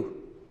speaking to you.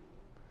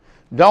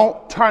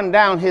 Don't turn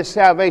down his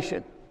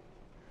salvation.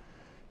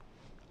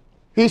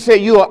 He said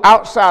you are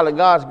outside of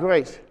God's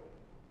grace.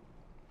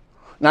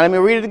 Now let me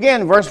read it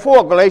again. Verse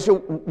 4,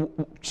 Galatians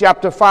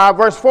chapter 5,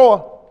 verse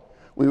 4.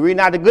 We read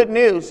now the good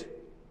news.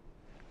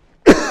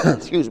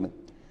 Excuse me.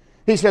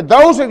 He said,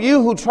 those of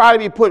you who try to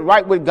be put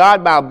right with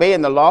God by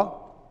obeying the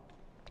law,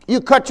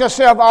 you cut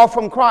yourself off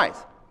from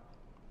Christ.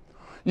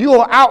 You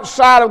are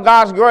outside of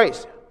God's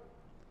grace.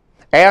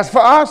 As for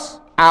us,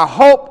 our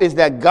hope is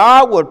that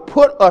God would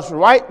put us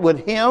right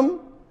with him,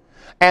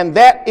 and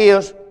that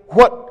is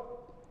what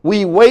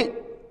we wait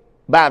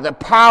by the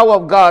power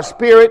of God's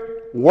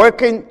Spirit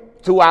working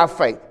through our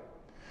faith.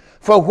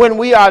 For when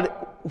we are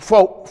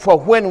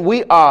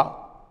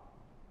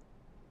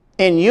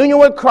in union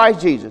with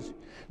Christ Jesus,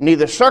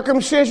 neither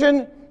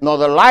circumcision nor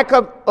the like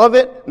of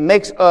it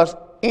makes us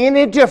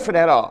any different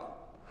at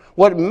all.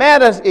 What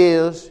matters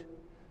is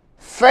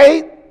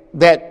faith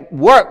that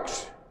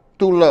works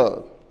through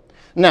love.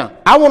 Now,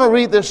 I want to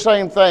read this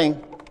same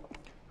thing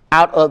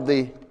out of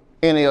the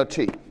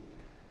NLT.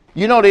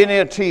 You know, the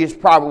NLT is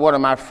probably one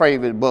of my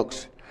favorite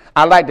books.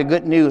 I like the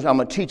good news. I'm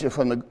a teacher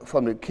from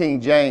the King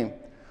James,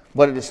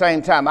 but at the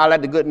same time, I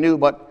like the good news.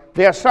 But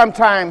there's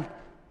sometimes,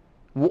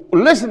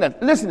 listen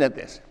at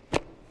this.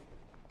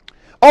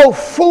 Oh,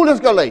 foolish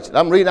Galatians.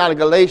 I'm reading out of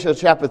Galatians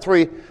chapter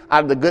 3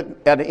 out of the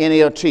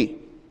NLT.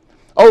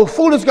 Oh,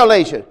 foolish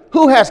Galatians,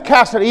 who has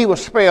cast an evil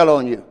spell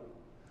on you?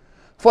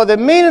 For the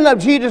meaning of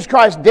Jesus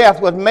Christ's death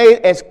was made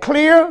as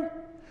clear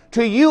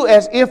to you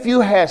as if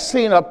you had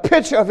seen a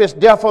picture of his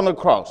death on the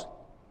cross.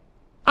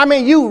 I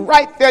mean, you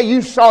right there,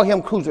 you saw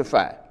him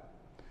crucified.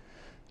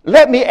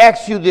 Let me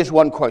ask you this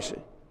one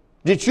question.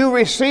 Did you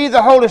receive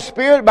the Holy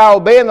Spirit by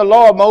obeying the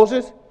law of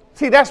Moses?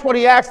 See, that's what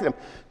he asked them.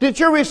 Did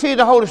you receive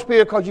the Holy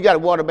Spirit because you got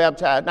water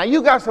baptized? Now,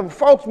 you got some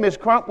folks, Miss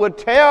Crump, would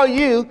tell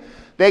you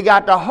they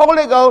got the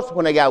Holy Ghost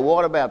when they got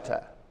water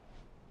baptized.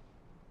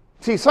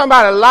 See,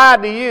 somebody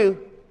lied to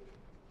you.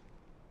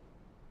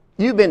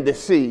 You've been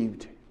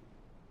deceived.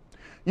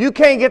 You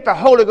can't get the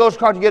Holy Ghost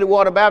because you get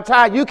water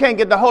baptized. You can't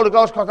get the Holy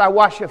Ghost because I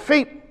wash your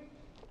feet.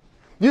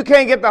 You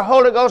can't get the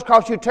Holy Ghost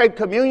because you take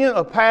communion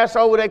or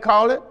Passover, they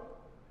call it.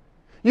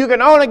 You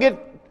can only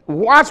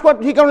watch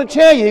what he's going to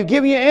tell you. He'll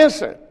give you an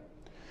answer.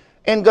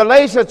 In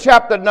Galatians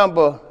chapter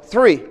number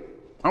 3,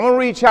 I'm going to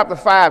read chapter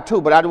 5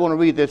 too, but I want to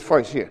read this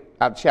first here,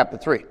 out of chapter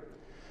 3.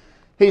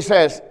 He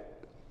says,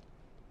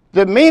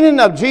 the meaning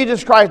of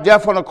Jesus Christ's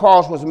death on the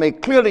cross was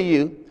made clear to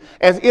you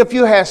as if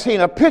you had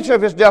seen a picture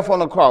of his death on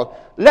the cross.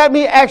 Let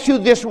me ask you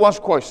this one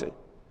question.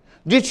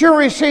 Did you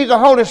receive the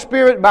Holy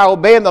Spirit by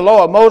obeying the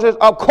law of Moses?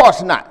 Of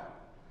course not.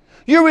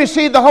 You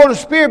received the Holy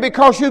Spirit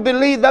because you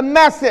believed the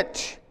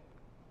message.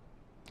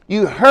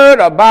 You heard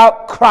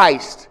about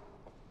Christ.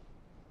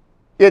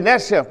 Isn't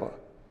that simple?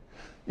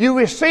 You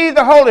received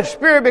the Holy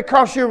Spirit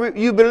because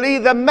you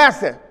believe the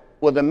message.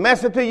 Well, the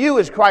message to you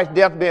is Christ's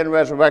death, burial, and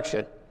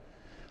resurrection.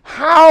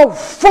 How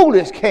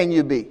foolish can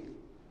you be?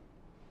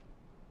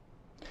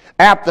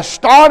 After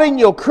starting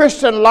your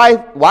Christian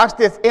life, watch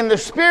this, in the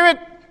Spirit,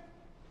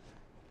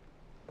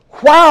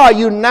 why are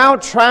you now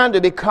trying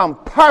to become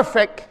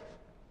perfect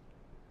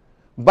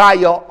by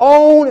your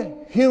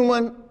own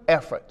human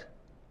effort?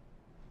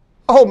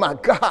 Oh my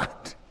God.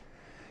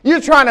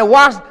 You're trying to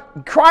watch.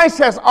 Christ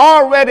has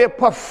already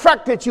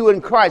perfected you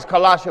in Christ,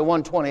 Colossians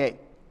 1:28.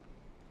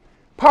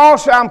 Paul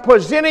said, I'm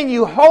presenting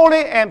you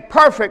holy and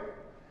perfect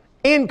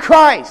in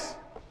Christ.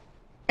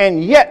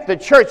 And yet the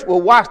church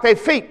will wash their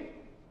feet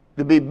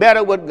to be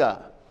better with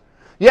God.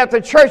 Yet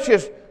the church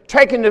is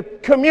taking the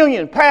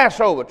communion,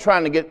 Passover,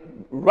 trying to get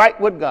right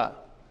with God.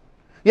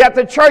 Yet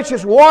the church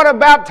is water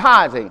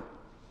baptizing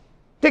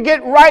to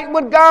get right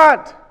with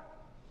God.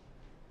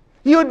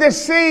 You're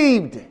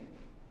deceived.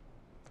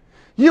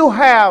 You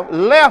have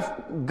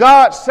left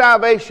God's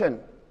salvation.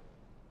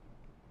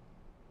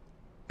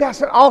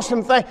 That's an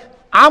awesome thing.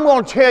 I'm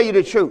going to tell you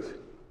the truth.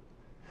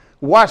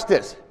 Watch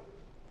this.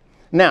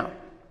 Now,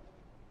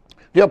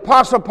 the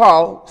Apostle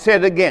Paul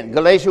said again,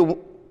 Galatians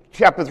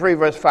chapter 3,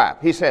 verse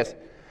 5. He says,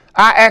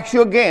 I ask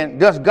you again,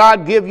 does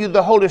God give you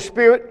the Holy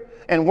Spirit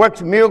and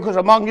works miracles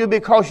among you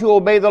because you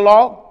obey the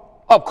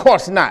law? Of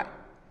course not.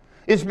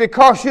 It's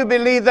because you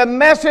believe the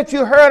message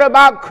you heard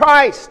about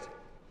Christ.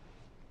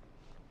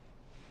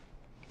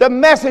 The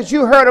message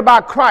you heard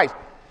about Christ.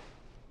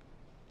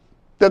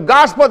 The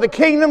gospel of the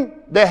kingdom,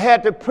 they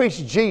had to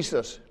preach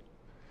Jesus.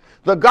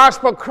 The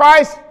gospel of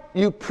Christ,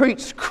 you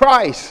preach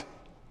Christ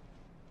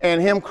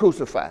and him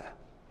crucified.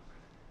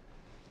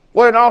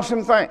 What an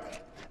awesome thing.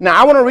 Now,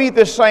 I want to read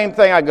this same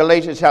thing out of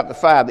Galatians chapter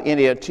 5, the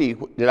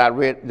NLT, that I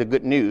read, the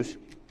good news.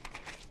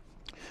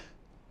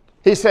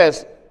 He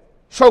says,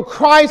 so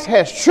Christ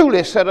has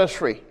truly set us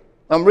free.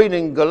 I'm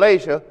reading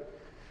Galatians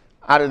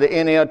out of the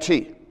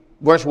NLT,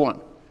 verse 1.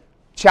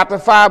 Chapter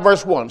 5,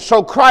 verse 1.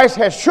 So Christ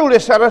has truly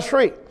set us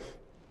free.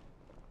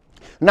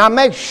 Now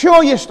make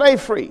sure you stay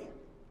free.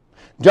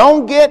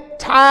 Don't get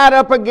tied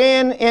up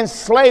again in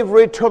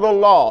slavery to the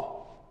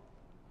law.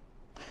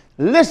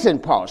 Listen,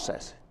 Paul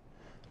says,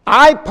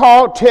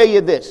 Paul, tell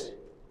you this.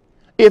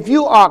 If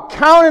you are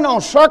counting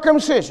on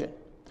circumcision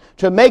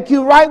to make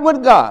you right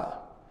with God,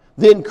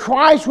 then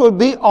Christ will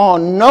be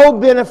of no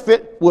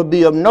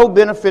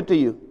benefit to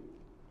you.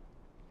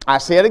 I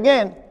say it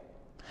again.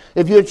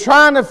 If you're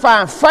trying to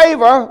find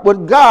favor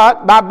with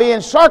God by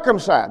being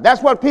circumcised,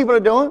 that's what people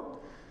are doing.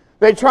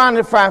 They're trying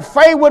to find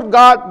favor with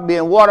God,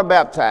 being water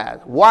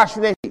baptized,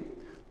 washing their feet,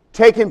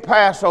 taking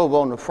Passover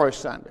on the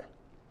first Sunday.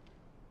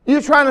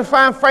 You're trying to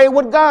find favor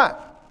with God.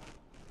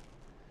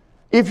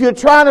 If you're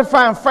trying to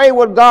find favor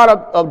with God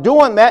of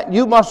doing that,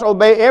 you must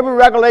obey every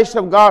regulation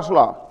of God's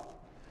law.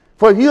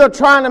 For if you are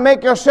trying to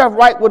make yourself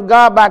right with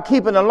God by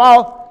keeping the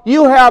law,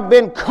 you have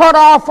been cut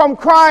off from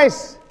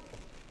Christ.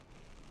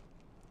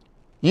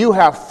 You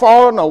have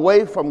fallen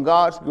away from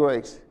God's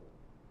grace.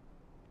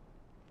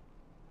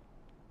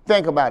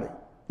 Think about it.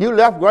 You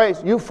left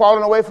grace. You've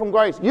fallen away from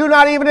grace. You're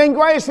not even in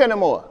grace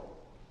anymore.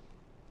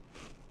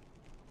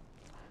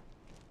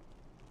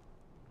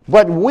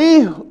 But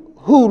we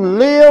who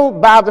live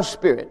by the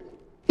Spirit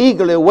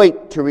eagerly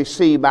wait to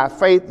receive by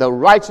faith the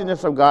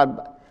righteousness of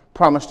God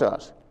promised to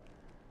us.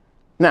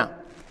 Now,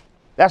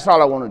 that's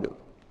all I want to do.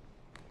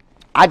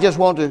 I just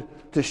want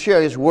to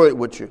share His word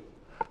with you,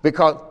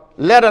 because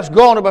let us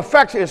go on to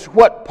perfection is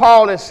what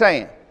Paul is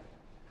saying.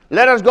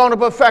 Let us go on to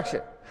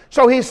perfection.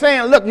 So he's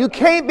saying, look, you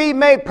can't be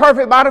made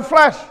perfect by the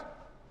flesh.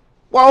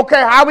 Well, okay,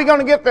 how are we going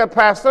to get there,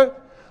 Pastor?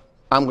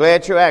 I'm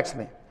glad you asked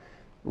me.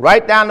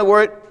 Write down the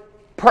word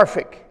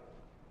perfect.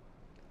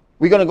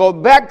 We're going to go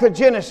back to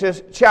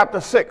Genesis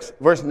chapter 6,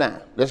 verse 9.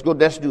 Let's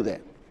do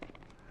that.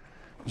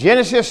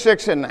 Genesis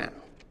 6 and 9.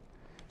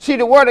 See,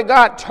 the word of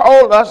God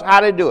told us how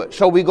to do it.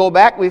 So we go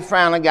back, we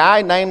found a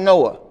guy named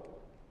Noah.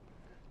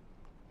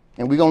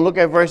 And we're going to look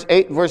at verse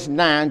 8, verse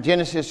 9,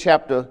 Genesis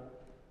chapter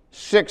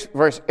 6,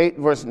 verse 8,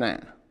 verse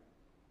 9.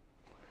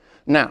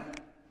 Now,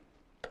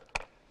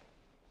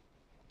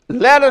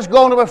 let us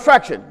go into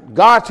perfection.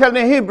 God telling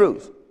the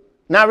Hebrews.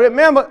 Now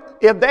remember,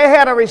 if they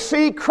had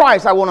received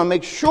Christ, I want to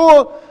make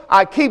sure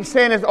I keep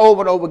saying this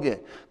over and over again.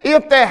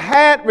 If they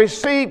had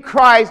received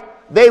Christ,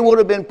 they would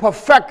have been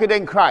perfected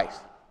in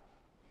Christ.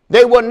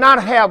 They would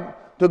not have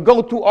to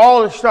go through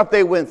all the stuff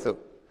they went through.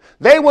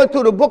 They went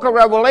through the book of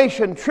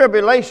Revelation,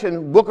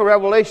 tribulation. Book of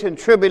Revelation,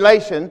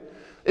 tribulation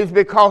is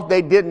because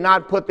they did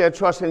not put their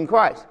trust in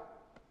Christ.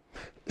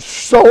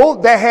 So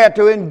they had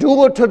to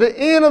endure to the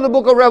end of the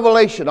book of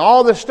Revelation,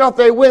 all the stuff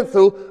they went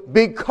through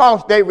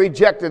because they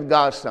rejected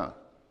God's Son.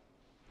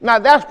 Now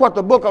that's what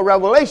the book of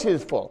Revelation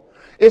is for.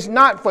 It's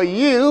not for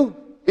you.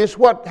 It's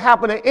what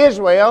happened to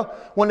Israel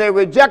when they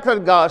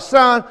rejected God's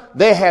Son.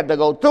 They had to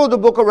go through the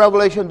book of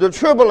Revelation, the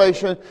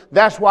tribulation.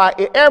 That's why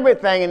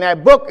everything in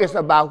that book is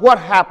about what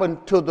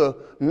happened to the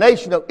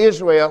nation of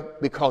Israel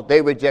because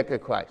they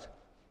rejected Christ.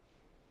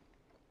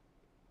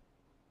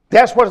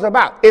 That's what it's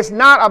about. It's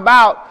not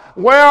about,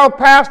 well,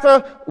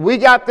 Pastor, we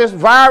got this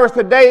virus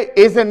today.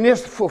 Isn't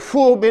this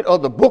fulfillment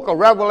of the book of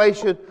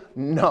Revelation?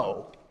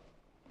 No.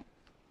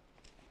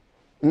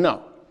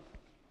 No.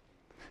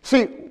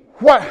 See,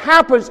 what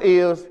happens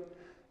is,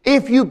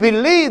 if you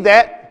believe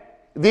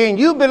that, then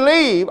you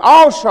believe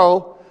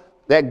also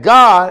that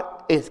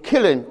God is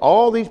killing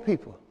all these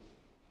people.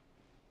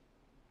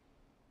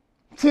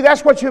 See,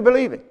 that's what you're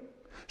believing.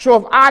 So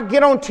if I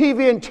get on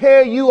TV and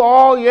tell you,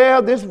 oh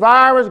yeah, this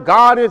virus,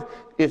 God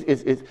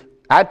is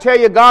I tell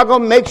you, God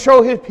gonna make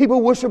sure His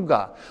people worship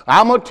God.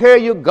 I'm gonna tell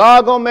you,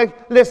 God gonna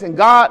listen,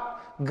 God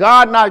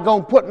not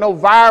gonna put no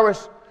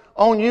virus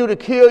on you to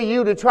kill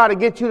you, to try to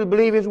get you to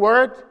believe His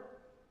word.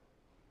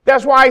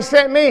 That's why He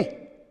sent me.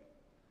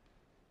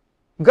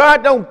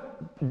 God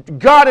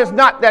is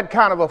not that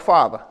kind of a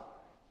father.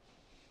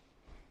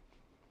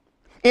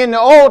 In the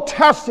Old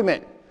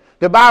Testament,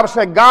 the Bible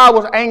said God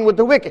was angry with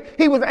the wicked.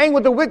 He was angry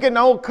with the wicked in the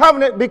Old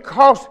Covenant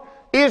because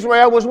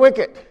Israel was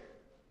wicked.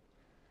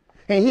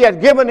 And He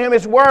had given him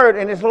His word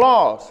and His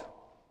laws.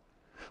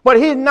 But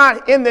He's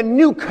not in the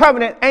New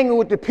Covenant angry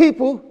with the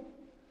people.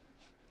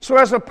 So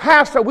as a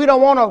pastor, we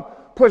don't want to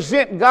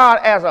present God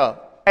as an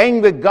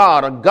angry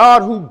God, a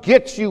God who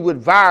gets you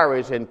with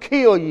virus and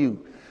kill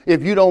you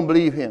if you don't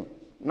believe Him.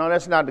 No,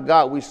 that's not the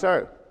God we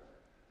serve.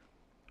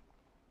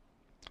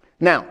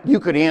 Now,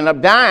 you could end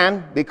up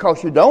dying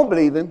because you don't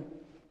believe Him,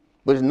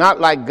 but it's not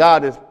like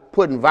God is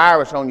putting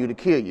virus on you to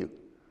kill you.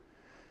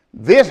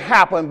 This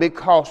happened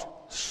because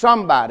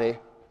somebody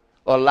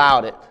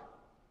allowed it.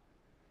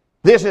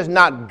 This is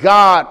not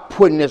God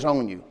putting this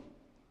on you.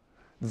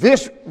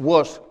 This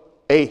was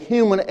a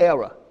human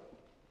error.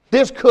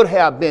 This could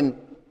have been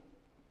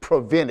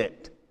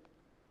prevented.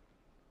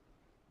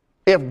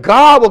 If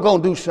God were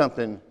going to do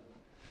something,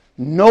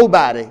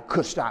 nobody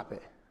could stop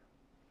it.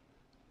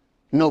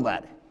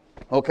 Nobody.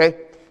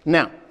 Okay?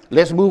 Now,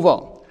 let's move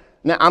on.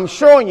 Now, I'm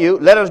showing you,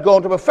 let us go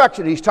on to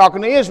perfection. He's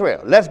talking to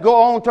Israel. Let's go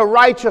on to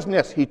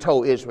righteousness, He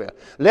told Israel.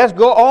 Let's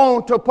go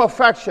on to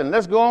perfection.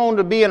 Let's go on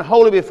to being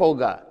holy before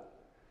God.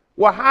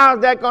 Well, how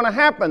is that going to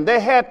happen?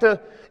 They had to,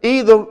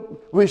 either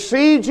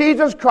receive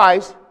Jesus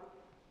Christ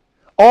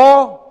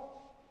or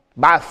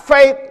by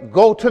faith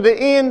go to the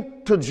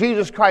end till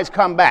Jesus Christ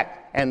come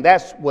back. And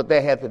that's what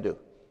they had to do.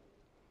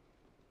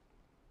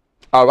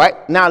 All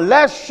right. Now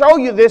let's show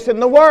you this in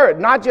the Word,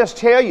 not just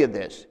tell you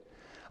this.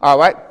 All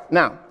right.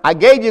 Now, I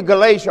gave you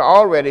Galatia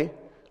already,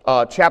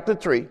 chapter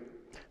 3.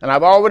 And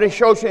I've already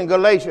showed you in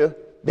Galatia,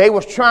 they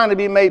was trying to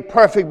be made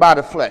perfect by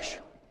the flesh.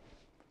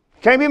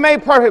 Can't be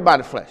made perfect by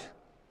the flesh.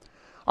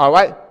 All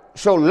right.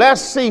 So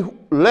let's see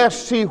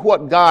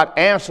what God's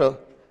answer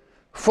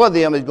for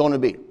them is going to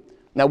be.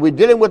 Now we're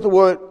dealing with the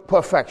word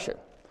perfection.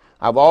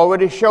 I've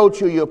already showed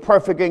you you're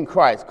perfect in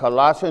Christ.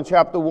 Colossians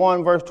chapter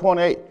 1, verse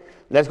 28.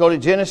 Let's go to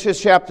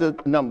Genesis chapter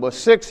number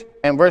 6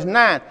 and verse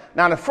 9.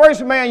 Now the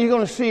first man you're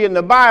going to see in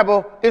the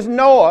Bible is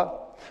Noah.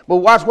 But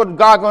watch what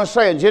God's going to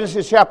say in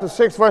Genesis chapter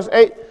 6, verse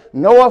 8.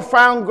 Noah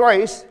found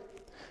grace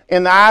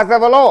in the eyes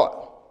of the Lord.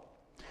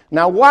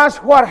 Now watch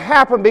what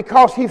happened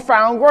because he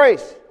found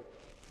grace.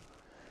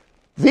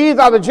 These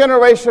are the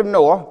generation of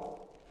Noah.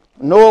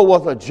 Noah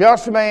was a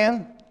just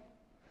man.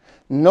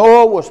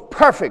 Noah was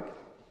perfect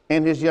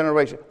in his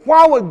generation.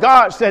 Why would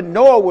God say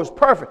Noah was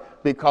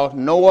perfect? Because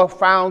Noah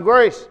found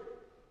grace.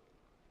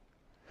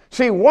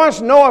 See,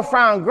 once Noah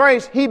found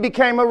grace, he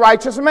became a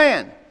righteous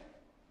man.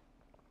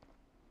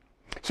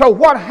 So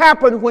what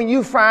happens when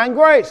you find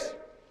grace?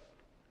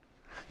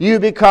 You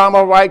become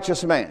a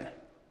righteous man.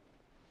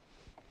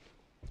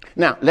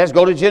 Now, let's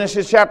go to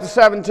Genesis chapter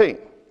 17.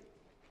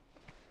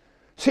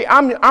 See,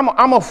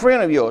 I'm a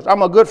friend of yours.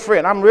 I'm a good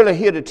friend. I'm really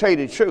here to tell you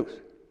the truth.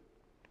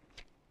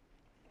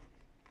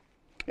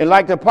 And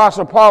like the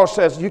Apostle Paul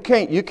says, you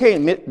can't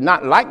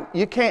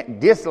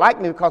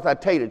dislike me because I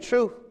tell you the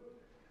truth.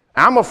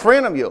 I'm a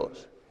friend of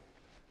yours.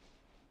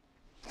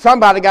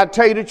 Somebody got to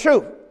tell you the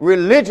truth.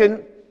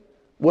 Religion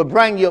will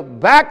bring you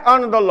back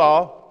under the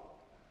law,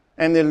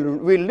 and the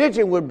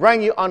religion will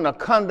bring you under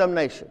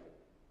condemnation.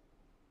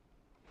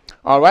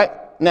 All right?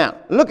 Now,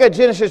 look at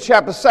Genesis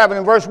chapter 7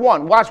 and verse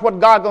 1. Watch what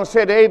God's going to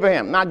say to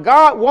Abraham. Now,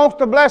 God wants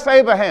to bless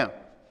Abraham,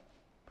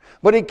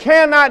 but he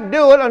cannot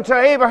do it until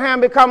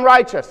Abraham becomes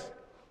righteous.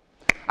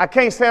 I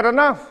can't say it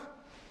enough.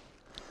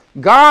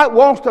 God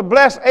wants to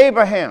bless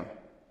Abraham,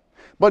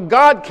 but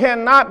God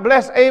cannot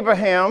bless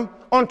Abraham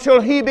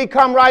until he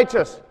becomes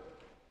righteous.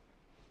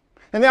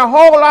 And there are a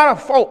whole lot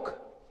of folk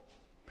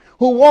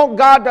who want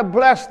God to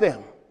bless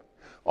them.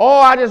 Oh,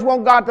 I just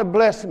want God to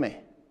bless me.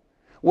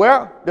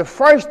 Well, the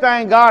first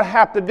thing God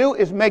has to do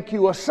is make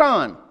you a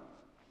son.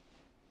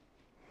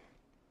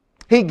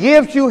 He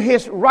gives you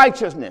his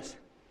righteousness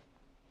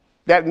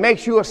that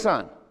makes you a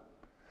son.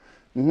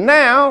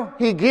 Now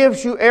he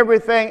gives you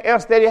everything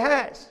else that he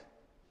has.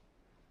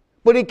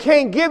 But he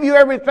can't give you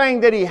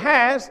everything that he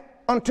has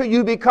until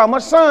you become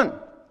a son.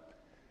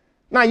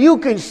 Now you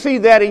can see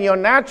that in your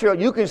natural,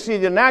 you can see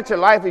the natural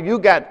life. If you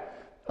got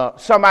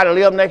somebody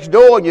live next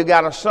door and you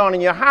got a son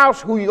in your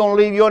house, who you going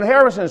to leave your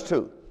inheritance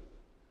to?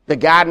 The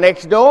guy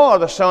next door or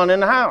the son in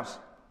the house?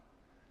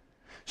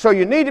 So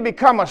you need to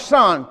become a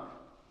son.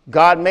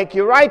 God make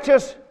you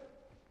righteous.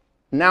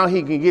 Now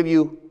he can give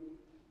you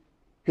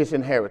his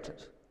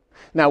inheritance.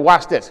 Now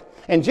watch this.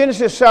 In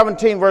Genesis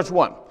 17 verse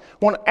 1.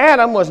 When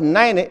Abraham was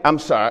 99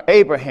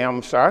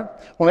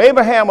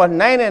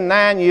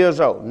 years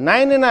old,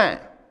 99,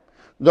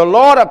 the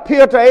Lord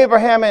appeared to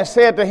Abraham and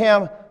said to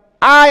him,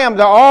 I am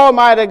the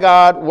Almighty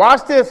God.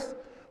 Watch this.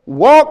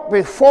 Walk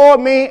before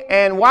me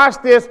and watch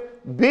this.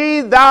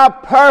 Be thou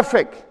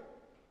perfect.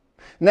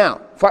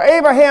 Now, for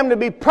Abraham to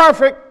be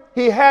perfect,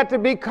 he had to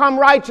become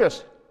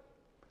righteous.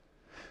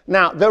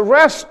 Now, the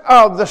rest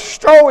of the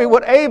story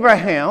with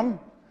Abraham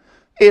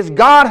is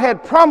God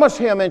had promised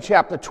him in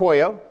chapter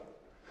 12.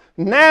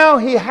 Now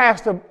he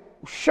has to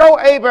show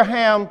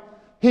Abraham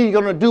he's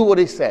going to do what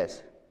he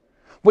says.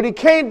 But he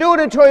can't do it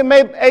until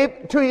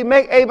he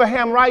make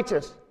Abraham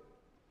righteous.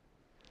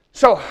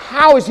 So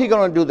how is he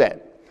going to do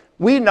that?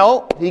 We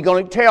know he's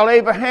going to tell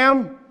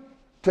Abraham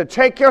to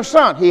take your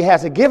son. He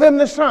has to give him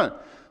the son.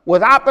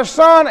 Without the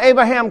son,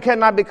 Abraham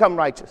cannot become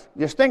righteous.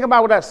 Just think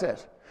about what that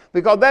says.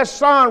 Because that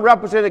son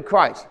represented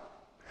Christ.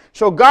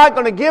 So God's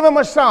going to give him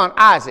a son,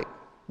 Isaac.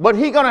 But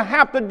he's going to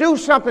have to do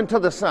something to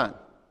the son.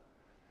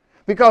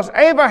 Because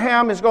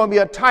Abraham is going to be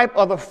a type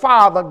of the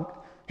father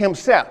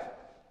himself.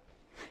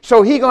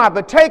 So he's going to have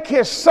to take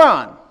his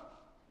son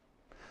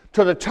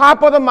to the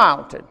top of the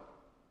mountain.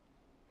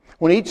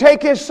 When he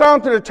takes his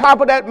son to the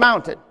top of that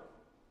mountain,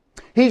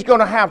 he's going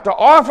to have to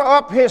offer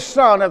up his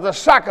son as a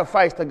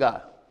sacrifice to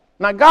God.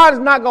 Now, God is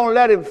not going to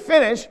let him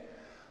finish,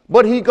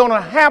 but he's going to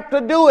have to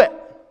do it.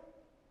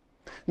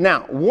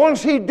 Now,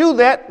 once he do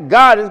that,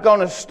 God is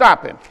going to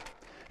stop him.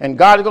 And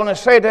God is going to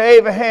say to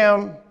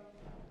Abraham,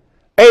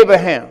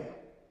 Abraham.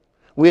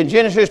 We're in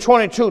Genesis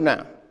 22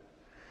 now.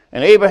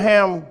 And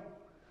Abraham,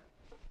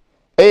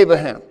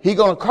 he's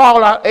going to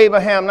call out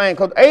Abraham's name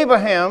because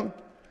Abraham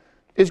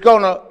he's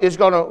going to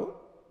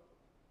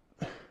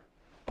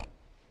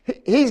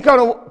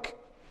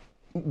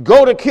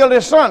go to kill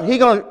his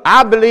son.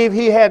 I believe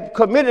he had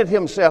committed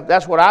himself.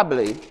 That's what I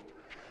believe.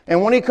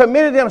 And when he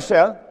committed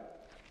himself,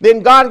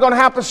 then God's going to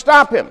have to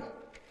stop him.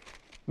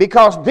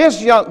 because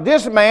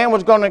this man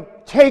was going to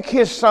take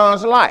his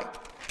son's life.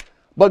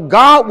 But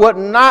God would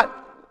not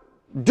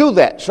do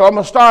that. So I'm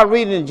going to start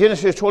reading in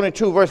Genesis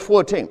 22, verse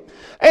 14.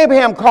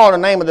 Abraham called the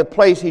name of the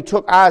place he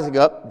took Isaac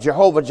up,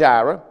 Jehovah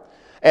Jireh,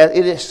 as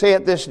it is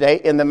said this day,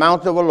 in the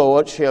mount of the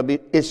Lord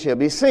it shall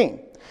be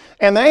seen.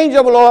 And the angel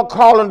of the Lord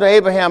called unto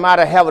Abraham out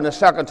of heaven the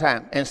second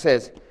time, and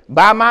says,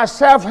 by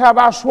myself have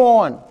I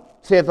sworn,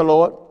 saith the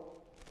Lord,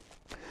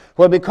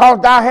 for because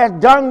thou hast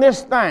done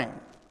this thing,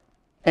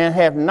 and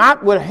have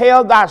not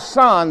withheld thy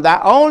son,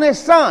 thy only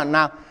son.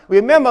 Now,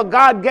 remember,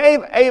 God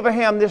gave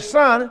Abraham this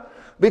son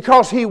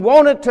because he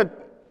wanted to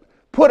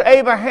put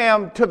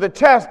Abraham to the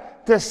test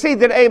to see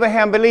that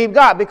Abraham believed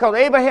God, because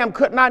Abraham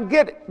could not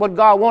get what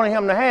God wanted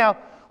him to have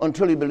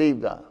until he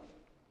believed God.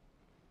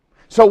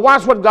 So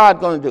watch what God's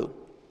going to do.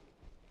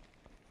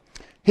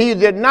 He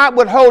did not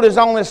withhold his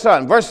only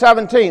son. Verse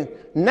 17,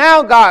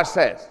 now God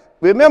says,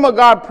 remember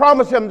God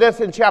promised him this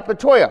in chapter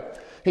 12.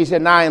 He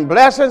said, now in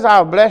blessings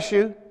I'll bless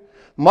you,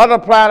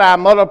 multiply I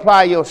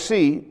multiply your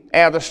seed,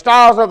 as the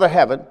stars of the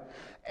heaven,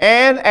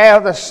 and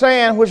as the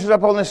sand which is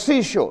upon the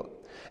seashore.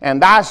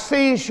 And thy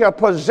seed shall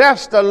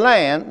possess the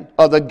land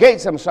of the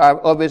gates,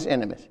 of his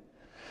enemies.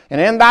 And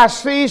in thy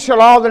seed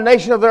shall all the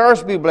nations of the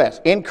earth be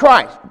blessed. In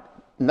Christ.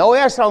 No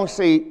S on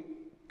seed,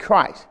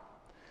 Christ.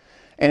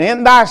 And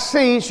in thy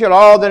seed shall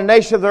all the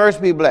nations of the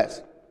earth be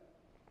blessed,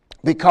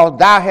 because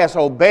thou hast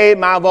obeyed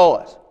my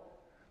voice.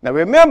 Now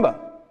remember,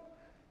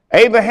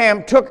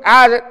 Abraham took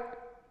Isaac,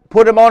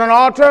 put him on an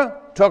altar,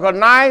 took a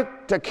knife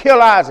to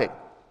kill Isaac,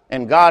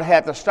 and God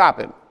had to stop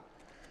him.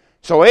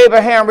 So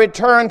Abraham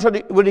returned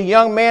with the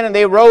young men, and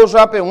they rose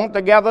up and went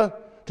together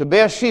to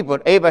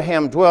Beersheba.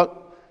 Abraham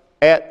dwelt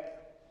at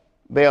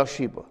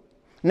Beersheba.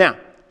 Now,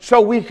 so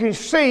we can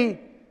see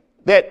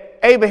that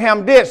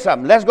Abraham did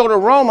something. Let's go to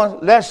Romans.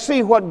 Let's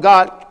see what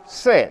God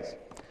says.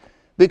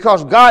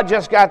 Because God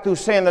just got through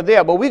saying the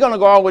there. But we're going to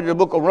go all the way to the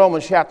book of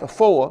Romans chapter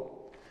 4.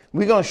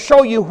 We're going to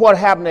show you what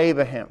happened to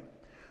Abraham.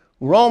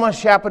 Romans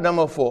chapter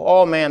number 4.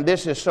 Oh, man,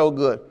 this is so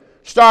good.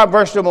 Start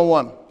verse number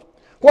 1.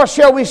 What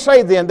shall we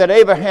say then that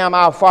Abraham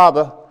our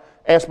father,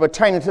 as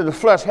pertaining to the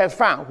flesh, has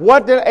found?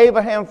 What did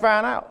Abraham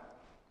find out?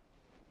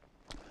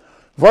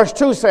 Verse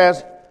 2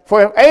 says,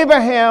 for if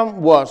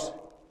Abraham was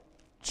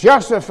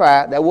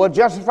justified, that word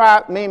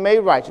justified means made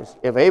righteous.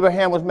 If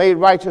Abraham was made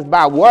righteous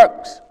by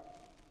works,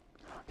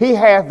 he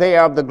hath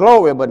thereof the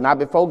glory, but not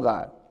before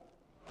God.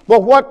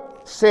 But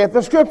what saith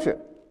the scripture?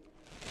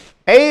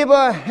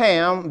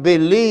 Abraham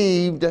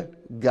believed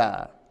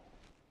God.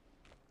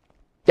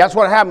 That's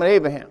what happened to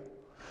Abraham.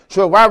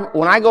 So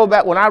when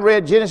I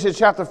read Genesis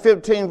chapter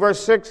 15,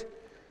 verse 6,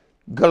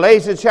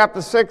 Galatians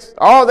chapter 6,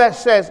 all that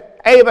says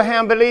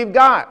Abraham believed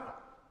God.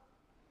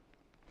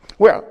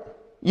 Well,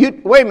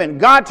 wait a minute.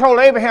 God told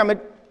Abraham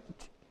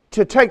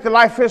to take the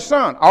life of his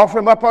son, offer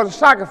him up as a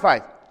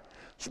sacrifice.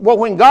 Well,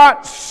 when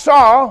God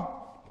saw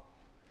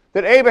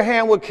that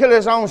Abraham would kill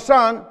his own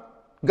son,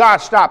 God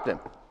stopped him.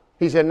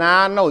 He said,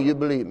 now I know you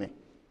believe me.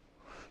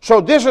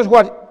 So this is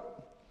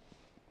what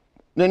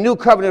the new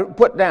covenant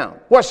put down.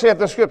 What saith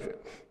the scripture?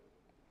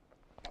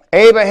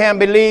 Abraham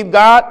believed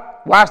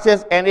God, watch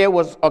this, and it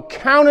was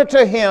accounted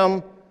to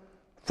him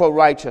for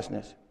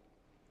righteousness.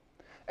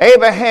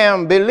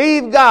 Abraham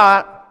believed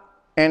God,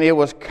 and it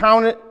was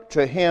counted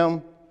to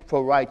him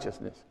for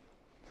righteousness.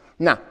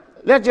 Now,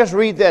 let's just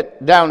read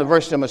that down to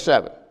verse number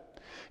 7.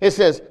 It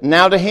says,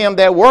 now to him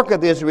that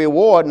worketh is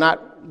reward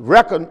not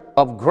reckoned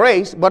of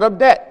grace, but of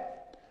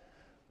debt.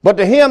 But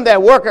to him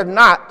that worketh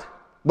not,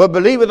 but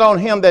believeth on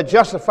him that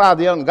justifieth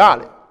the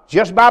ungodly,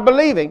 just by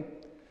believing,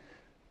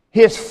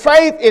 his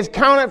faith is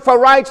counted for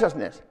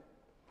righteousness.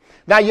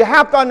 Now, you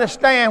have to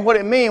understand what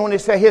it means when it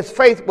says his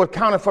faith was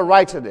counted for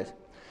righteousness.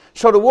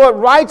 So the word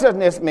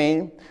righteousness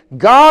means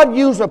God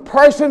used a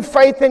person's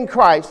faith in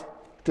Christ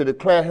to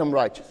declare him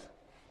righteous.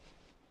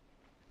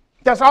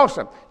 That's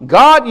awesome.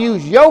 God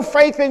used your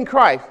faith in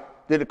Christ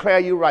to declare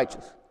you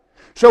righteous.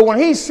 So when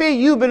he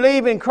see you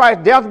believe in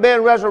Christ's death, burial,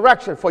 and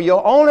resurrection for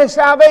your only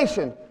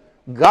salvation,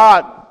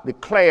 God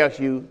declares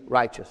you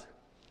righteous.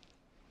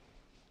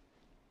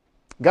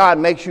 God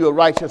makes you a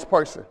righteous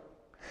person.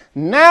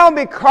 Now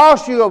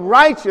because you are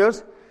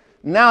righteous,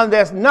 now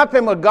there's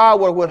nothing but God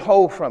will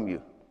withhold from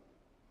you.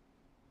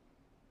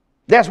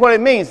 That's what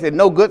it means, that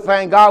no good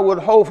thing God would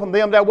hold from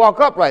them that walk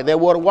upright. That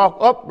word walk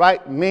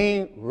upright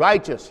mean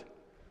righteous.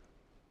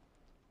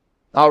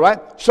 All right?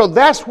 So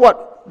that's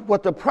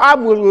what the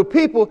problem was with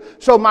people.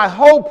 So my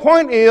whole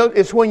point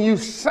is when you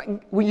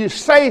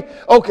say,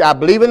 okay, I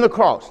believe in the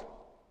cross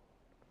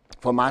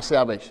for my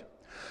salvation.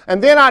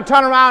 And then I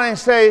turn around and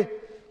say,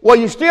 well,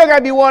 you still got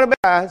to be water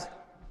baptized.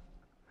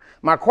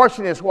 My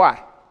question is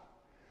why?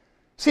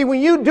 See,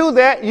 when you do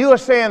that, you are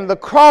saying the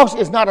cross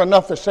is not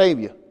enough to save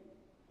you.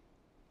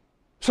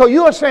 So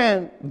you are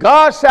saying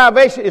God's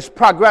salvation is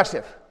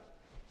progressive.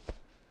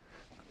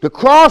 The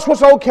cross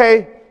was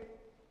okay,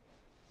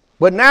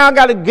 but now I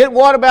got to get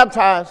water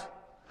baptized.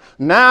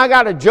 Now I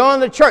got to join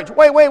the church.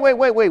 Wait.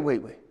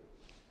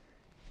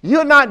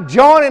 You're not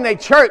joining a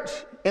church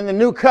in the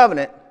new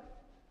covenant.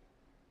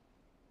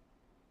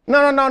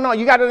 No.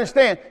 You got to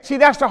understand. See,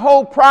 that's the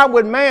whole problem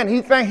with man.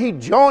 He thinks he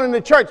joining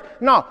the church.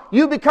 No,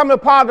 you become a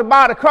part of the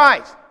body of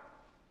Christ.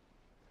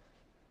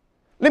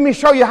 Let me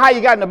show you how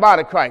you got in the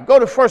body of Christ. Go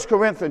to 1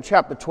 Corinthians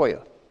chapter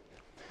 12.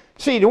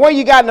 See, the way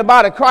you got in the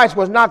body of Christ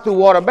was not through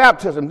water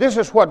baptism. This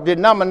is what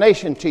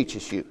denomination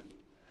teaches you.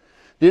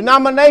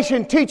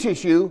 Denomination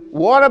teaches you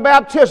water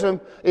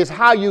baptism is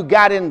how you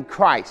got in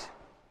Christ.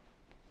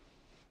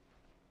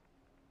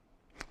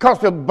 Because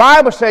the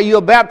Bible says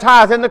you're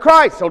baptized into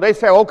Christ. So they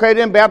say, okay,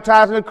 then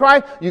baptized into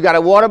Christ. You got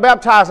to water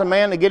baptize a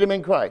man to get him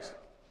in Christ.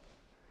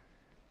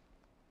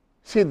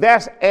 See,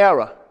 that's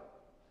error.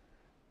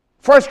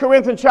 1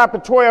 Corinthians chapter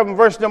 12 and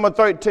verse number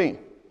 13.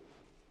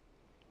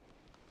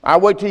 I'll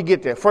wait till you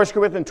get there. 1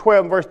 Corinthians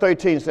 12 and verse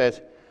 13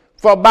 says,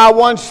 for by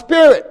one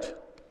Spirit,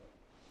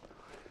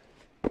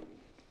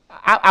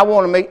 I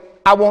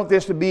want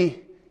this to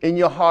be in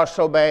your heart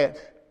so bad.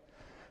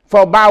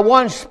 For by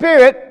one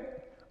Spirit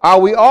are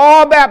we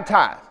all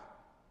baptized?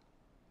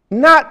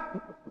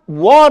 Not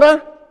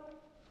water.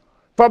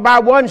 For by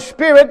one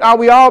Spirit are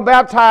we all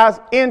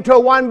baptized into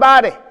one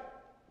body.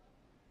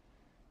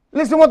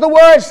 Listen what the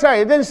words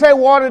say. It didn't say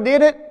water,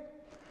 did it?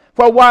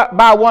 For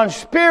by one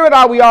Spirit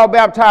are we all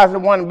baptized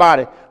in one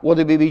body,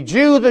 whether we be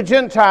Jews or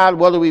Gentiles,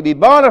 whether we be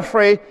born or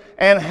free,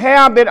 and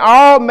have been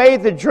all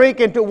made to drink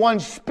into one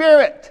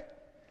Spirit.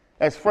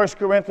 That's 1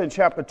 Corinthians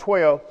chapter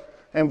 12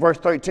 and verse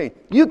 13.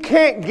 You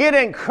can't get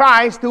in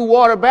Christ through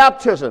water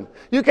baptism.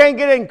 You can't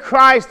get in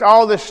Christ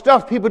all this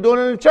stuff people doing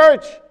in the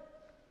church.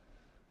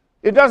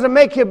 It doesn't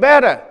make you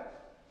better.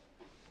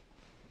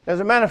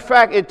 As a matter of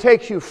fact, it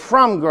takes you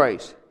from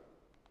grace.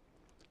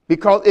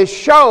 Because it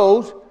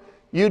shows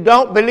you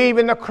don't believe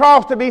in the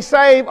cross to be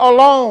saved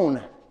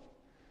alone.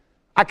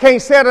 I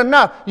can't say it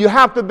enough. You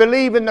have to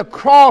believe in the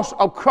cross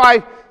of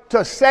Christ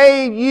to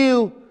save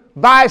you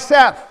by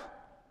itself.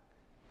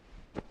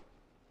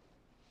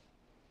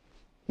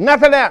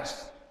 Nothing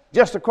else,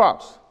 just the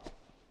cross.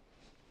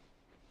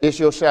 It's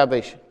your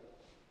salvation.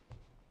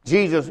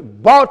 Jesus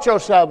bought your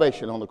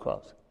salvation on the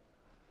cross.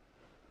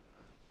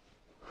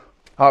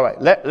 All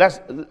right,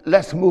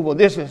 let's move on.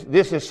 This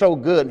is so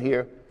good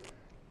here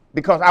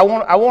because I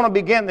want to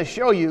begin to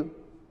show you.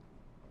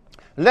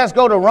 Let's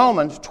go to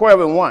Romans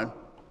 12 and 1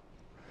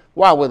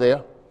 while we're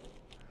there.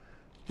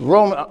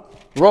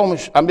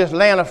 Romans, I'm just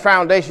laying a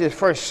foundation this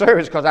first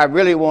service because I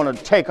really want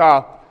to take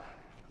off.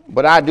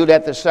 But I do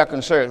that the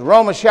second service.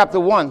 Romans chapter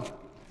 12,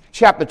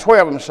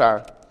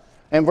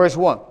 and verse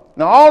 1.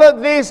 Now all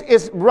of this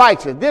is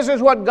righteous. This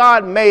is what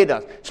God made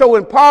us. So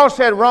when Paul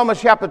said Romans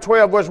chapter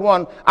 12, verse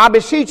 1, I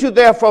beseech you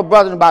therefore,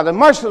 brethren, by the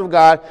mercy of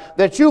God,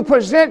 that you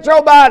present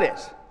your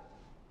bodies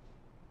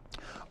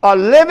a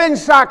living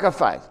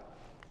sacrifice.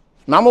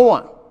 Number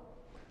one,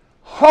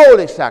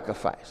 holy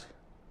sacrifice,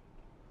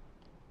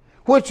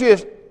 which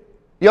is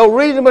your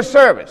reasonable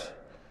service.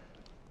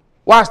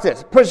 Watch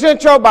this.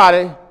 Present your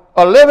body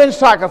a living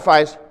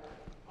sacrifice,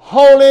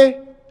 holy,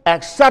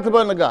 acceptable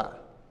unto God.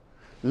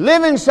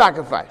 Living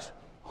sacrifice,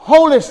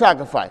 holy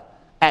sacrifice,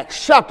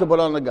 acceptable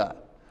unto God.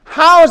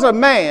 How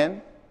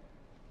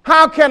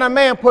can a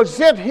man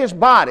present his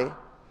body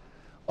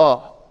a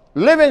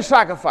living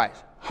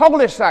sacrifice,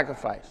 holy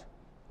sacrifice,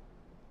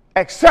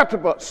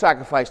 acceptable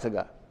sacrifice to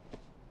God?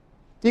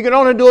 You can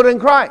only do it in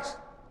Christ.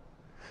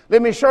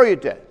 Let me show you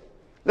that.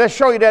 Let's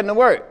show you that in the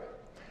Word.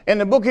 In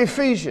the book of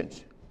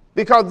Ephesians,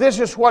 because this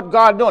is what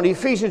God doing.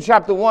 Ephesians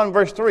chapter 1,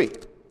 verse 3.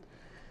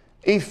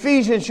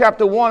 Ephesians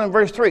chapter 1 and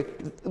verse 3.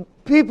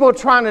 People are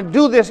trying to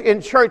do this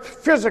in church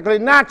physically,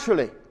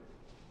 naturally.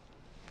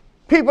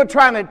 People are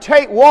trying to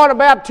take water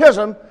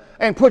baptism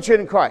and put you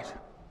in Christ.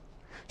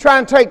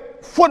 Trying to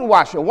take foot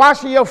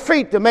washing your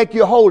feet to make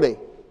you holy.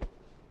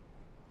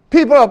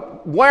 People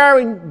are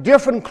wearing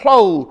different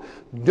clothes.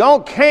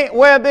 Can't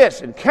wear this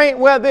and can't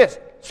wear this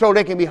so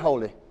they can be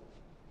holy.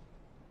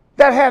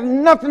 That had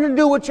nothing to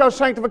do with your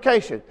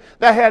sanctification.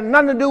 That had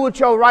nothing to do with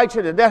your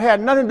righteousness. That had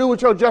nothing to do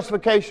with your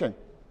justification.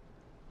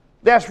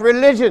 That's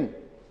religion,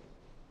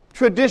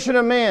 tradition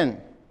of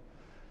men.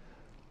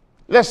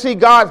 Let's see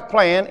God's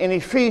plan in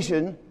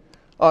Ephesians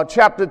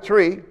chapter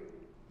 3,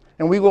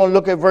 and we're going to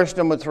look at verse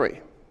number 3.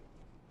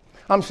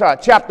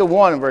 Chapter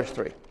 1 and verse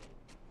 3.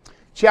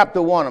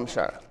 Chapter 1,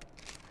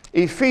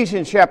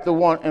 Ephesians chapter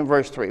 1 and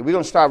verse 3. We're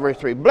going to start verse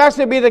 3.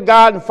 Blessed be the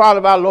God and Father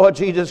of our Lord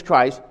Jesus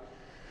Christ,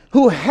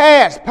 who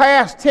has,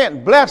 past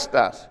tense, blessed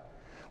us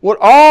with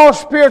all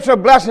spiritual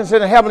blessings in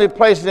the heavenly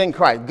places in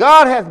Christ.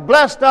 God has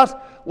blessed us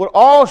with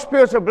all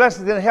spiritual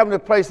blessings in the heavenly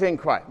places in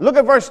Christ. Look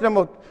at verse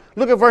number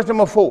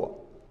 4.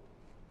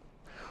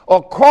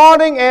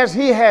 According as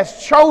he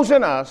has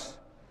chosen us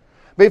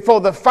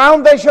before the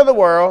foundation of the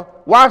world,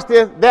 watch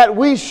this, that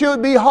we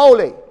should be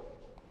holy.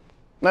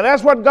 Now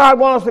that's what God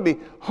wants us to be.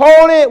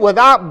 Holy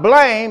without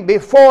blame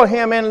before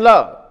him in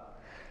love,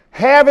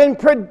 having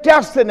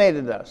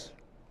predestinated us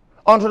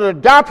unto the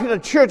adoption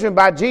of children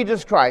by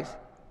Jesus Christ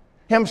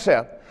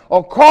himself,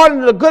 according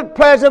to the good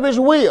pleasure of his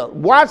will.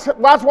 Watch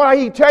what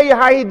he tell you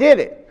how he did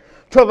it.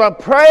 To the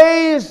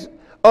praise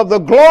of the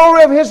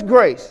glory of his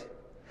grace,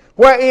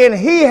 wherein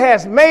he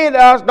has made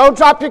us, don't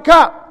drop your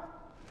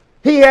cup,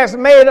 He has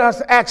made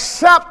us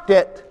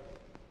accepted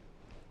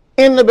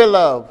in the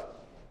beloved.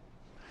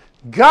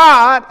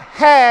 God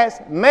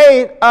has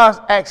made us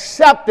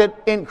accepted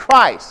in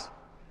Christ.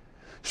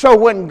 So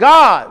when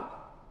God,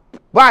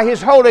 by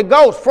his Holy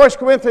Ghost, 1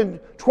 Corinthians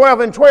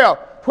 12 and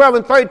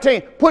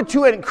 13, put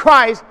you in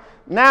Christ,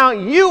 now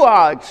you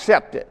are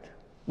accepted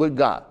with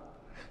God.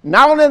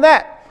 Not only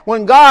that,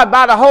 when God,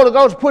 by the Holy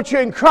Ghost, put you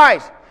in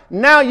Christ,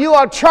 now you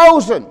are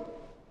chosen.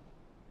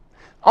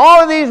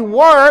 All of these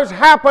words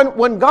happen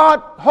when God,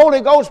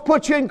 Holy Ghost,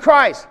 puts you in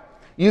Christ.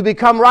 You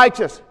become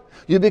righteous.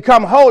 You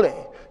become holy.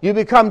 You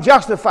become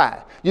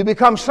justified. You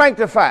become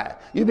sanctified.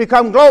 You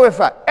become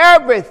glorified.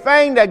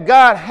 Everything that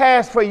God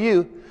has for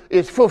you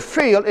is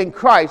fulfilled in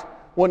Christ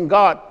when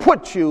God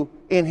puts you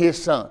in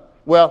his Son.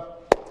 Well,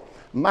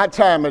 my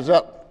time is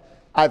up.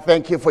 I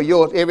thank you for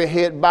yours. Every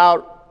head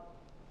bowed.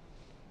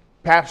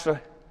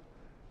 Pastor,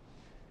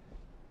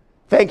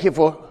 thank you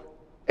for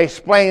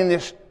explaining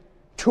this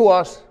to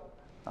us.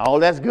 All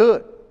that's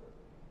good.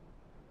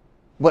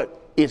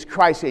 But is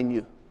Christ in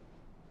you?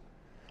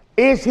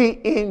 Is he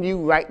in you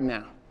right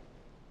now?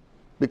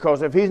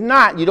 Because if he's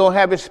not, you don't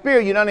have his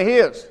spirit, you're none of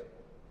his.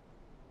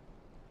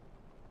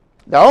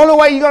 The only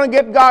way you're going to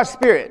get God's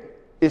spirit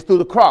is through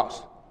the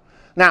cross.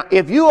 Now,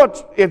 if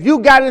you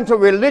got into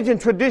religion,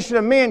 tradition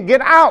of men,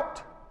 get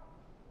out.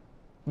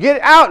 Get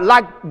out,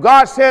 like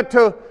God said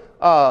to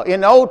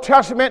in the Old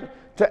Testament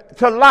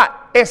to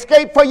Lot.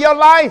 Escape for your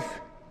life.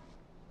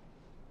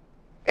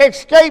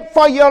 Escape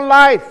for your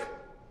life.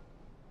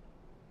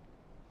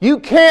 You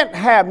can't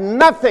have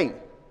nothing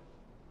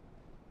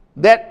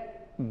that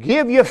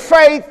give you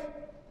faith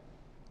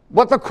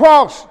but the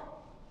cross.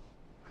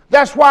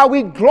 That's why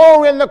we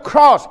glory in the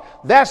cross.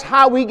 That's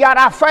how we got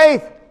our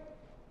faith.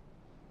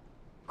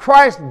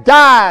 Christ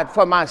died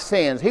for my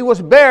sins. He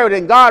was buried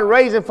and God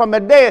raised him from the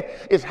dead.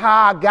 Is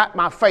how I got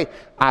my faith.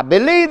 I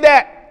believe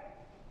that.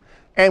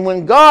 And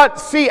when God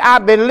see I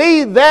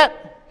believe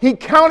that, he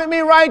counted me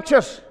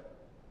righteous.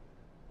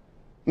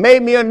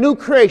 Made me a new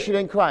creation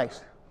in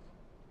Christ.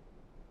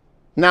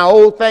 Now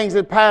old things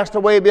have passed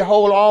away.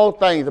 Behold, all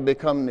things have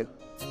become new.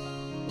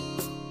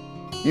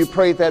 You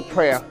prayed that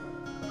prayer.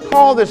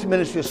 Call this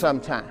ministry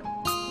sometime.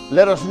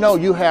 Let us know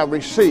you have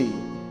received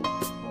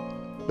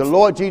the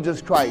Lord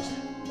Jesus Christ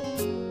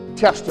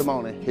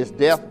testimony, his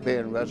death,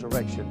 burial, and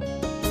resurrection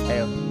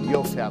as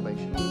your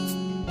salvation.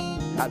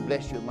 God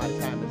bless you. My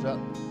time is up,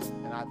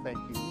 and I thank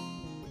you.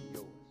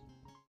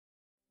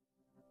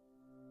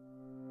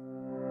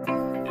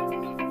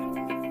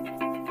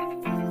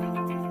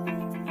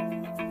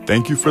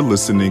 Thank you for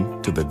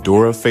listening to the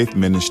Door of Faith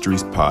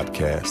Ministries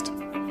podcast.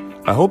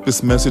 I hope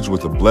this message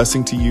was a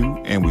blessing to you,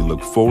 and we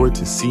look forward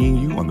to seeing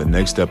you on the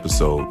next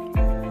episode.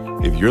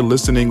 If you're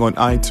listening on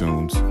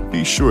iTunes,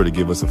 be sure to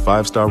give us a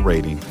 5-star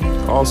rating.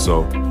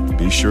 Also,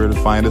 be sure to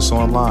find us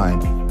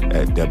online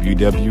at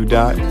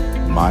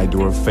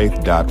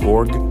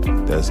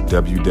www.mydooroffaith.org. That's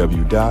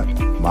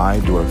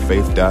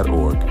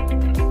www.mydooroffaith.org.